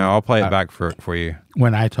it right now. I'll play it back for you.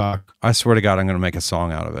 When I talk, I swear to God, I'm going to make a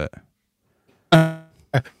song out of it.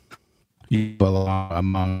 you belong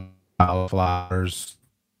among flowers.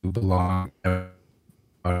 You belong.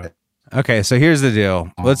 Okay, so here's the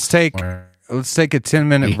deal. Let's take a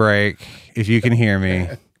 10-minute break, if you can hear me.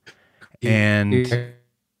 And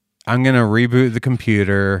I'm going to reboot the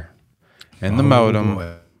computer and the modem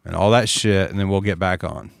and all that shit, and then we'll get back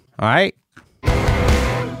on. All right?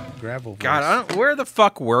 Gravel. God, where the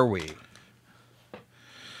fuck were we?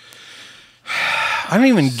 I don't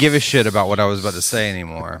even give a shit about what I was about to say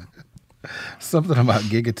anymore. Something about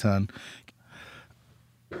Gigaton.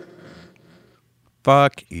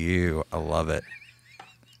 Fuck you. I love it.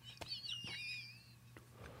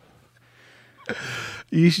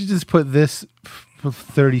 You should just put this for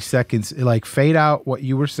 30 seconds, like fade out what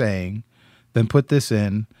you were saying, then put this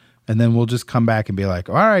in, and then we'll just come back and be like,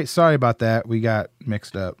 all right, sorry about that. We got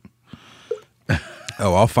mixed up.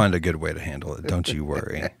 Oh, I'll find a good way to handle it. Don't you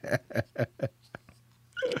worry.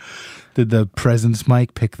 Did the presence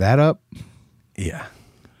mic pick that up? Yeah.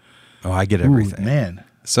 Oh, I get everything. Ooh, man.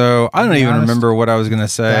 So I don't even remember what I was going to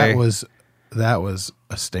say. That was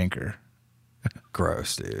a stinker.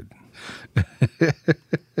 Gross, dude. I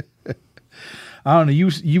don't know.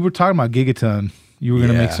 You were talking about Gigaton. You were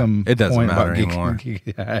going to make some it doesn't point matter about anymore.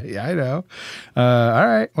 Yeah, I know. All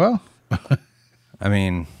right. Well, I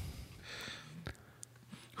mean,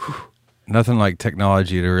 nothing like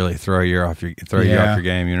technology to really throw you off your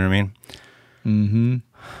game. You know what I mean? mm-hmm.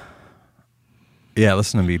 Yeah,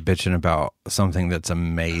 listen to me bitching about something that's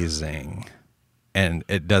amazing, and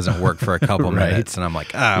it doesn't work for a couple Right. minutes, and I'm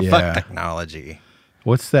like, fuck technology.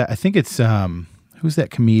 What's that? I think it's who's that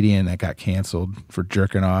comedian that got canceled for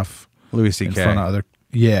jerking off Louis in C.K. front of other?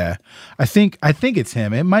 Yeah, I think it's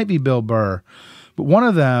him. It might be Bill Burr, but one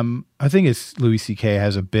of them, I think it's Louis C.K.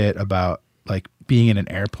 has a bit about like being in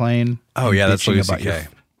an airplane. Oh and yeah, that's bitching Louis about C.K. your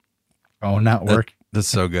phone not working. That's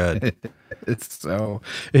so good. It's so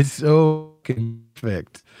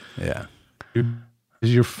perfect. Yeah.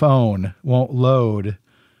 Your phone won't load,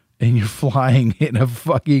 and you're flying in a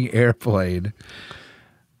fucking airplane.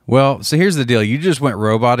 Well, so here's the deal. You just went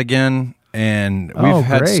robot again, and we've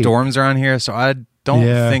had great. storms around here, so I don't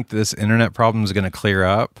think this internet problem is going to clear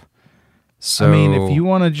up. So I mean, if you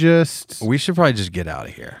want to just, we should probably just get out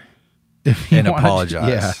of here if you and wanna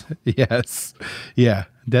apologize. Yes. Yeah.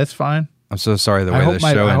 That's fine. I'm so sorry the way the show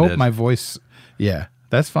ended. I hope my voice. Yeah,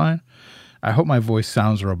 that's fine. I hope my voice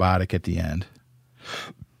sounds robotic at the end.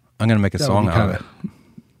 I'm going to make a song out of it.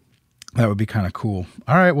 That would be kind of cool.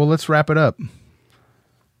 All right. Well, let's wrap it up.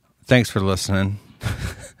 Thanks for listening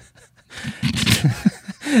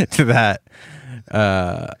to that.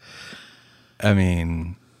 I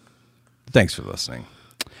mean, thanks for listening.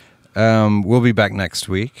 We'll be back next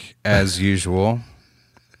week as usual.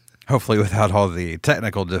 Hopefully without all the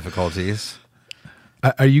technical difficulties.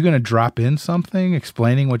 Are you going to drop in something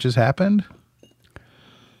explaining what just happened?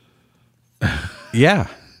 Yeah.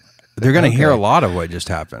 They're going to hear a lot of what just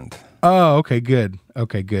happened. Oh, okay, good.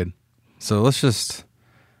 Okay, good. So let's just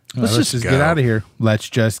Let's just go. get out of here. Let's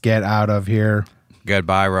just get out of here.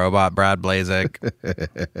 Goodbye, robot Brad Blazek.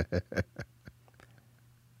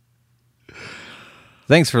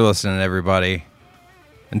 Thanks for listening, everybody.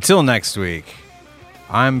 Until next week,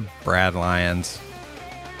 I'm Brad Lyons.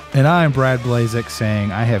 And I'm Brad Blazek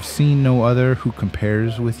saying, I have seen no other who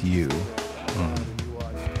compares with you.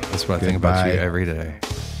 That's what I think about you Goodbye. every day.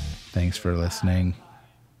 Thanks for listening.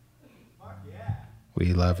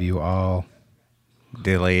 We love you all.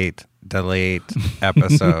 Delete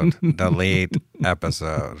episode. Delete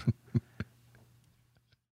episode.